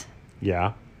chance,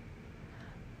 Yeah.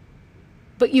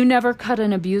 but you never cut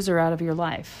an abuser out of your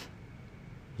life.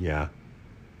 Yeah.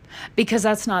 Because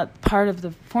that's not part of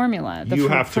the formula. You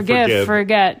have to forgive.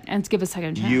 forget, and give a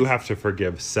second chance. You have to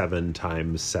forgive 7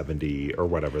 times 70 or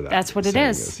whatever That's what it saying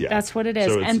is. Yeah. That's what it is.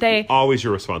 So it's And they always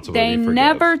your responsibility They to forgive.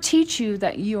 never teach you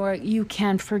that you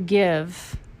can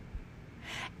forgive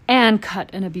and cut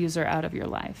an abuser out of your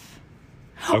life.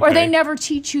 Or Okay. they never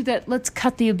teach you that let's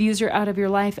cut the abuser out of your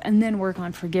life and then work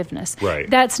on forgiveness. Right.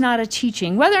 That's not a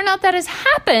teaching. Whether or not that has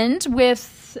happened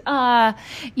with,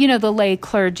 the lay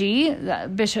clergy,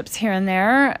 bishops here and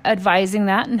there, advising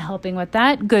that and helping with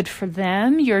that, good for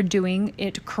them. You're doing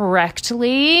it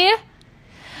correctly.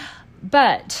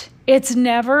 But it's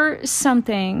never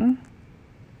something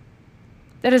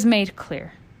that is made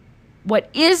clear. What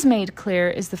is made clear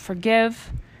is the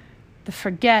forgive, the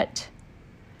forget,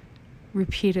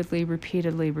 repeatedly.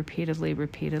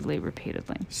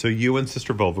 So you and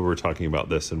Sister Vulva were talking about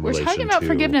this in We're relation talking about to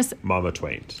forgiveness. Mama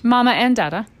Twaint. Mama and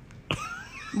Dada.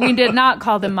 We did not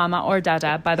call them Mama or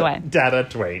Dada, by the way. Dada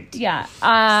Twain. Yeah.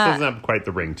 Doesn't have quite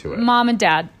the ring to it. Mom and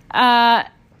Dad.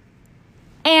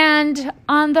 And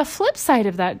on the flip side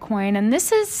of that coin, and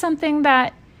this is something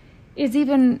that is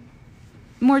even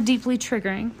more deeply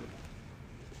triggering,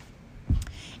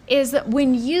 is that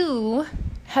when you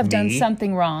have done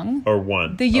something wrong, or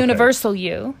one, the universal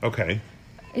you. Okay.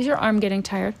 Is your arm getting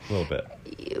tired? A little bit.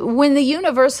 When the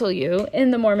universal you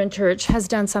in the Mormon church has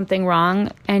done something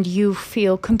wrong and you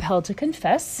feel compelled to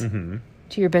confess to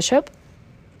your bishop,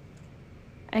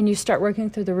 and you start working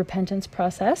through the repentance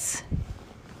process,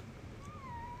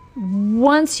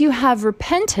 once you have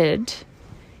repented,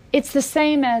 it's the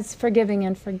same as forgiving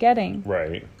and forgetting.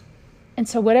 Right. And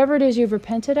so whatever it is you've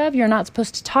repented of, you're not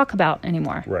supposed to talk about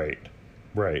anymore. Right.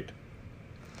 Right.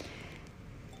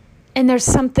 And there's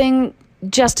something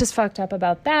just as fucked up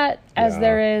about that as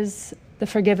there is the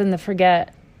forgive and the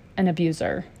forget an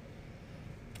abuser.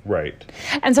 Right.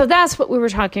 And so that's what we were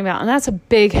talking about, and that's a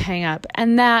big hang up.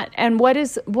 And what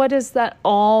is that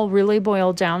all really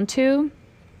boiled down to?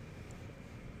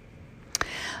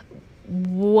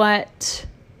 What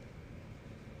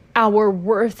our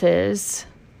worth is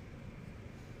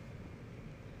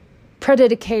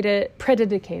predicated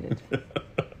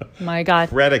my God.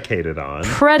 Predicated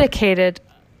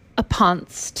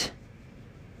uponst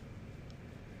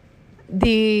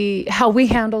how we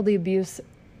handle the abuse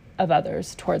of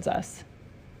others towards us.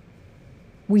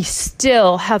 We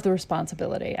still have the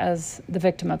responsibility as the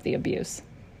victim of the abuse.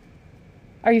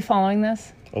 Are you following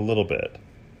this? A little bit.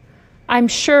 I'm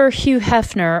sure Hugh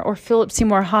Hefner or Philip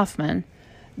Seymour Hoffman,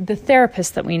 the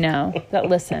therapist that we know that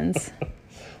listens.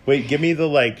 Wait, give me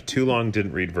the too long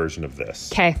didn't read version of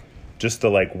this. Okay. Just the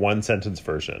one sentence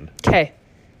version. Okay.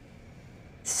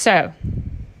 So,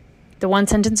 the one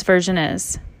sentence version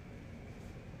is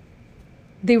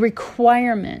the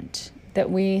requirement that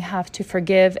we have to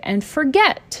forgive and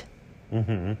forget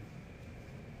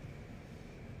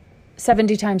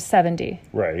 70 times 70.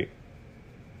 Right.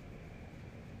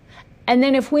 And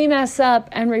then if we mess up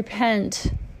and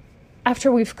repent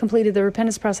after we've completed the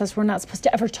repentance process, we're not supposed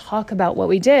to ever talk about what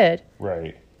we did.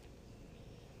 Right.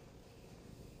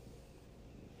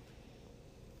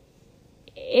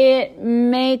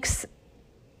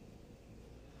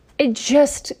 It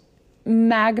just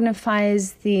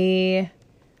magnifies the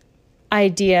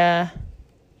idea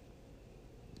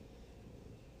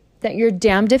that you're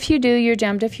damned if you do, you're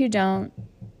damned if you don't.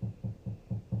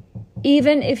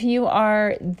 Even if you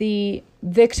are the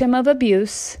victim of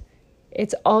abuse,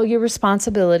 it's all your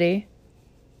responsibility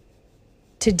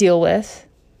to deal with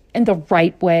in the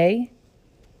right way.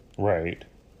 Right.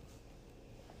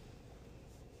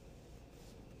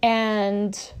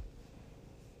 And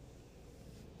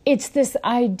it's this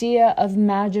idea of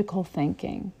magical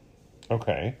thinking.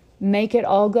 Okay. Make it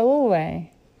all go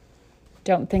away.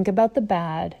 Don't think about the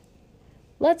bad.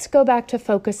 Let's go back to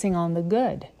focusing on the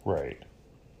good. Right.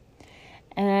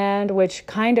 And which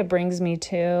kind of brings me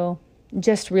to,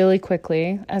 just really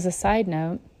quickly, as a side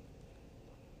note,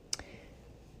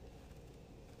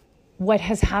 what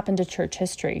has happened to church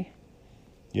history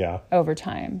over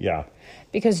time. Yeah.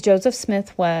 Because Joseph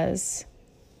Smith was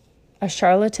a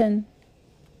charlatan.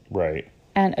 Right.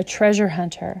 And a treasure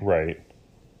hunter. Right.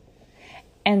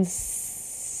 And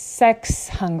sex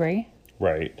hungry.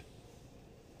 Right.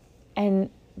 And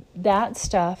that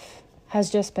stuff has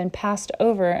just been passed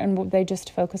over and they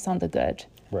just focus on the good.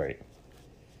 Right.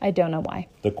 I don't know why.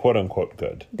 The quote-unquote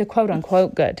good. The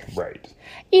quote-unquote good. Right.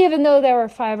 Even though there were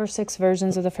 5 or 6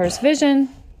 versions of the first vision.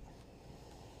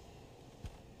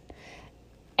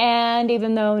 And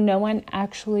even though no one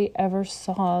actually ever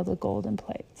saw the golden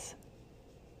plates.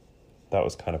 That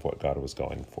was kind of what God was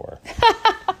going for.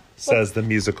 Says the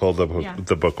musical, the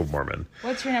Book of Mormon.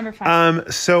 What's your number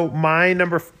 5? So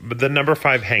the number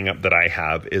 5 hang up that I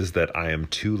have is that I am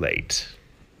too late.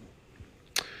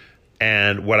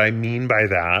 And what I mean by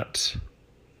that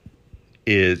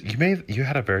is you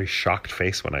had a very shocked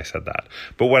face when I said that.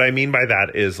 But what I mean by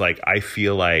that is I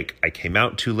feel like I came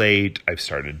out too late. I've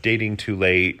started dating too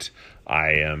late.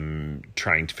 I am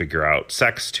trying to figure out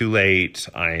sex too late.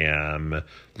 I am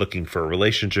looking for a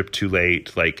relationship too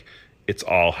late. It's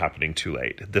all happening too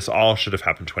late. This all should have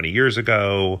happened 20 years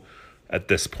ago. At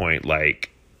this point,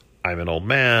 I'm an old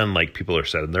man. People are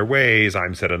set in their ways.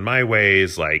 I'm set in my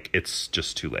ways. It's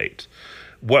just too late.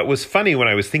 What was funny when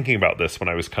I was thinking about this, when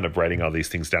I was kind of writing all these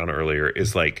things down earlier,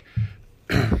 is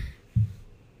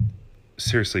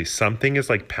seriously, something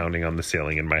is pounding on the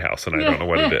ceiling in my house, and I don't know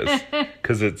what it is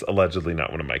because it's allegedly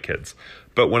not one of my kids.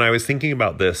 But when I was thinking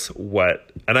about this,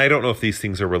 and I don't know if these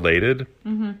things are related,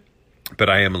 but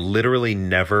I am literally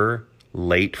never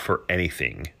late for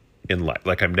anything in life.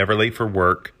 Like, I'm never late for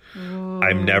work. Ooh.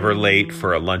 I'm never late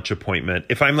for a lunch appointment.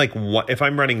 If I'm like, if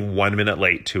I'm running 1 minute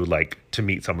late to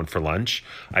meet someone for lunch,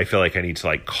 I feel like I need to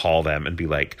like call them and be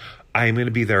like, I'm going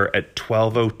to be there at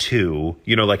 12:02.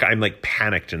 You know, like I'm like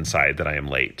panicked inside that I am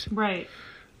late. Right.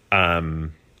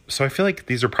 So I feel like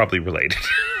these are probably related.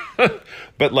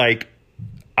 But like,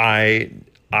 I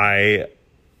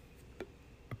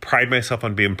pride myself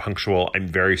on being punctual. I'm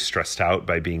very stressed out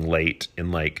by being late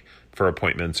in like for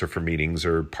appointments or for meetings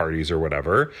or parties or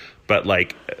whatever. But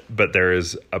there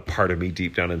is a part of me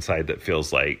deep down inside that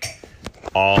feels like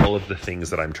all of the things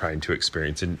that I'm trying to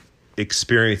experience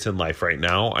in life right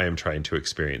now, I am trying to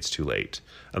experience too late,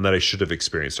 and that I should have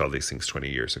experienced all these things 20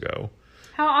 years ago.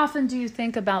 How often do you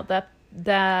think about that?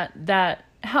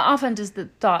 How often does the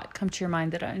thought come to your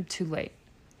mind that I'm too late?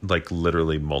 Like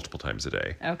literally multiple times a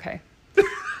day. Okay.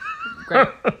 Great.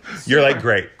 You're like,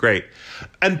 great.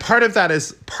 And part of that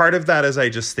is I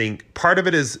just think part of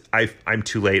it is I'm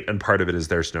too late, and part of it is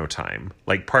there's no time.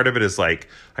 Like part of it is like,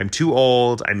 I'm too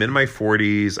old. I'm in my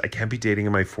 40s. I can't be dating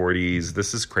in my 40s.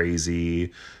 This is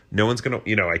crazy. No one's going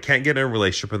to, I can't get in a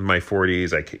relationship with my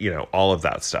 40s. All of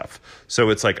that stuff. So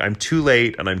it's like, I'm too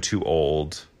late and I'm too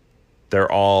old.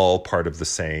 They're all part of the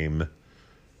same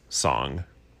song.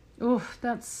 Oh,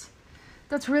 that's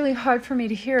really hard for me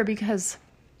to hear, because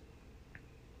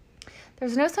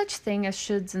there's no such thing as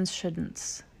shoulds and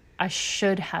shouldn'ts. I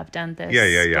should have done this.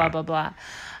 Yeah. Blah, blah, blah.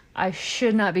 I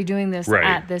should not be doing this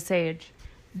at this age.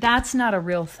 That's not a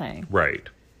real thing. Right.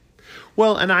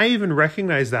 Well, and I even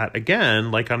recognize that,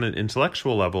 again, like on an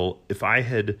intellectual level, if I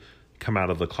had come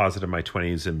out of the closet in my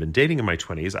 20s and been dating in my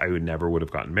 20s, I never would have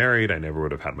gotten married. I never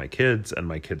would have had my kids, and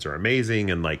my kids are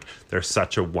amazing. And like, they're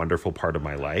such a wonderful part of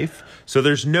my life. So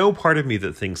there's no part of me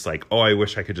that thinks like, oh, I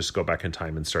wish I could just go back in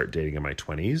time and start dating in my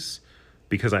 20s,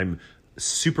 because I'm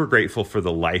super grateful for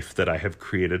the life that I have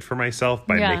created for myself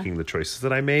by making the choices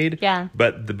that I made. Yeah.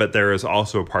 But there is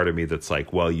also a part of me that's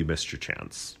like, well, you missed your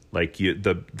chance. Like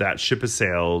that ship has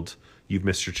sailed. You've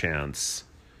missed your chance.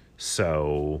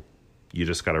 So you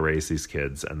just got to raise these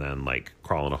kids and then like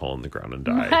crawl in a hole in the ground and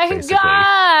die. My basically.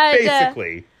 God.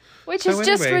 Basically. Which is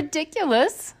just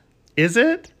ridiculous. Is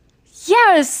it?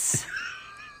 Yes.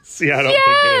 See, I don't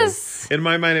think it is. In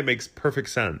my mind, it makes perfect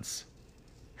sense.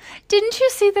 Didn't you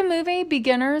see the movie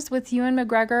Beginners with Ewan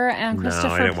McGregor and Christopher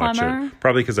No, I didn't Plummer? watch it.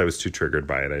 Probably because I was too triggered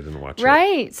by it. I didn't watch it.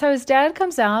 Right. So his dad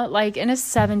comes out like in his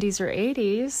 70s or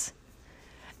 80s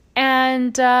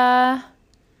and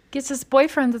gets this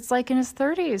boyfriend that's like in his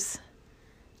 30s.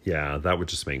 Yeah, that would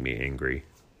just make me angry.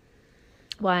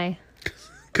 Why?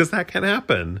 Because that can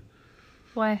happen.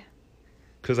 Why?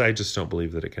 Because I just don't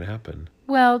believe that it can happen.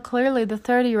 Well, clearly the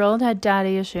 30-year-old had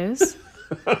daddy issues.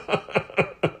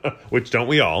 Which don't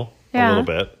we all? Yeah.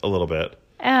 A little bit.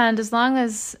 And as long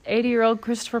as 80-year-old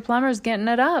Christopher Plummer's getting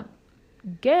it up,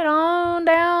 get on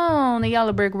down the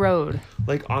yellow brick road.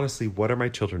 Like, honestly, what are my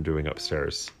children doing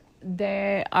upstairs?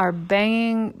 They are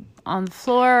banging on the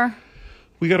floor.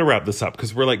 We got to wrap this up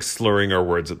because we're like slurring our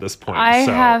words at this point. I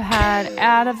have had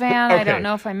Ativan. Okay. I don't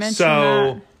know if I mentioned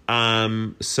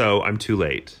that. So I'm too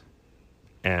late.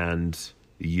 And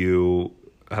you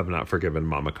have not forgiven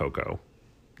Mama Coco.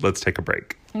 Let's take a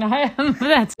break.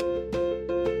 That's...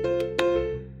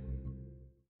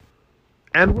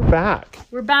 And we're back.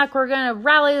 We're back. We're going to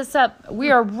rally this up.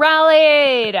 We are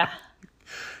rallied.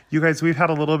 You guys, we've had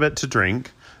a little bit to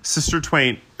drink. Sister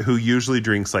Twain, who usually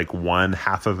drinks like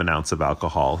 1/2 of an ounce of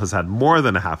alcohol, has had more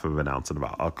than 1/2 of an ounce of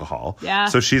alcohol. Yeah.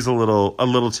 So she's a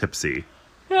little tipsy.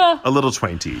 Yeah. A little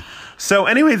twainty. So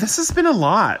anyway, this has been a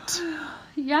lot.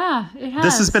 Yeah, it has.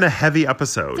 This has been a heavy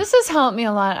episode. This has helped me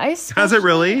a lot. Has it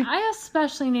really? I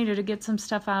especially needed to get some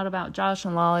stuff out about Josh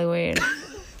and Lollyweed.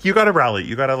 You got to rally.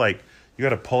 You got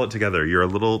to pull it together. You're a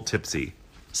little tipsy.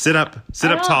 Sit up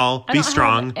tall. Be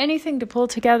strong. Have anything to pull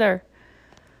together.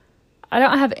 I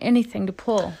don't have anything to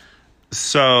pull.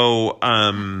 So,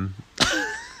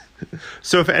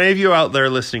 so if any of you out there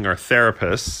listening are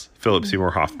therapists, Philip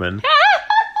Seymour Hoffman,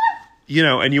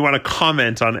 and you want to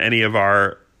comment on any of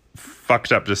our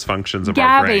fucked up dysfunctions of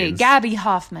our brains. Gabby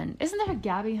Hoffman. Isn't there a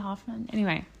Gabby Hoffman?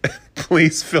 Anyway.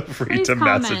 Please feel free to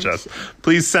message us.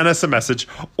 Please send us a message.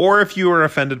 Or if you are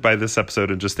offended by this episode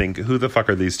and just think, who the fuck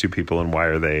are these two people and why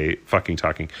are they fucking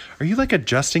talking? Are you like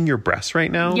adjusting your breasts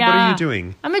right now? Yeah. What are you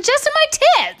doing? I'm adjusting my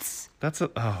tits.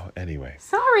 Anyway.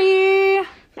 Sorry.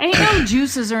 Ain't no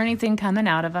juices or anything coming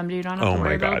out of them. You don't have to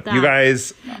worry about that. You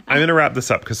guys, I'm going to wrap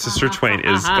this up because Sister Twain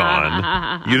is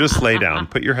gone. You just lay down,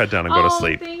 put your head down and go to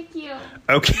sleep. Thank you.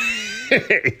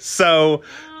 Okay. So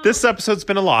this episode's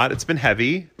been a lot. It's been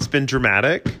heavy. It's been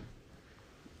dramatic.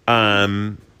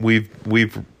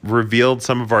 We've revealed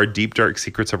some of our deep, dark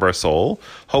secrets of our soul.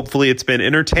 Hopefully it's been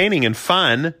entertaining and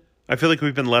fun. I feel like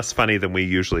we've been less funny than we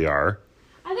usually are.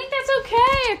 I think that's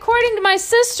okay, according to my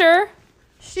sister.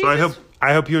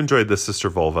 I hope you enjoyed this, Sister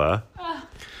Vulva.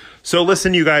 So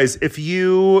listen, you guys, if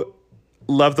you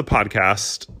love the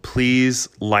podcast, please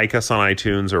like us on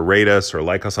iTunes or rate us or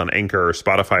like us on Anchor or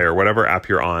Spotify or whatever app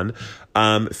you're on.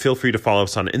 Feel free to follow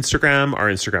us on Instagram. Our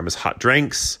Instagram is Hot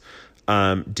Drinks,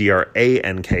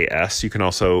 DRANKS. You can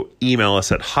also email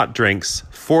us at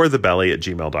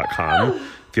hotdrinksforthebelly@gmail.com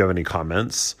if you have any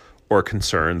comments or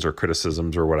concerns or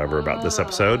criticisms or whatever about this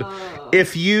episode.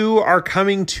 If you are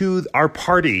coming to our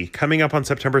party coming up on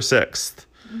September 6th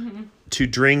to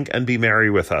drink and be merry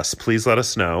with us, please let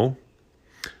us know.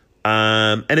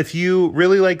 And if you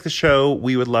really like the show,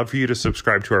 we would love for you to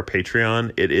subscribe to our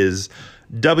Patreon. It is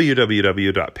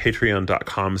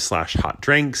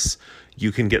www.patreon.com/hotdrinks.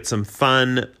 You can get some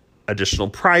fun additional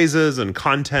prizes and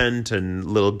content and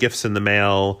little gifts in the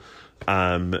mail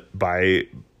by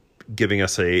giving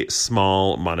us a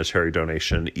small monetary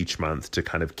donation each month to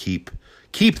kind of keep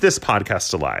this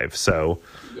podcast alive. So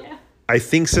yeah. I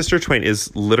think Sister Twain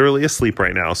is literally asleep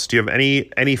right now. So do you have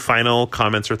any final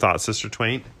comments or thoughts, Sister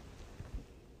Twain?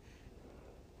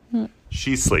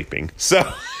 She's sleeping. So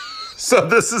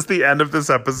this is the end of this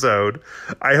episode.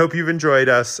 I hope you've enjoyed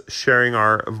us sharing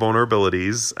our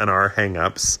vulnerabilities and our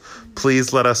hang-ups.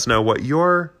 Please let us know what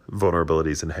your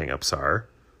vulnerabilities and hang-ups are.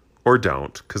 Or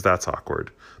don't, because that's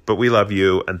awkward. But we love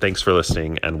you, and thanks for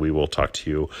listening, and we will talk to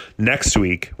you next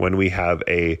week when we have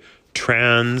a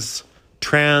trans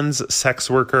sex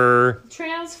worker.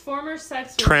 Former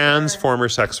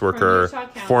sex worker.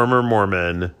 Former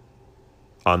Mormon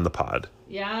on the pod.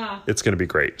 Yeah. It's going to be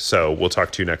great. So we'll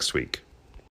talk to you next week.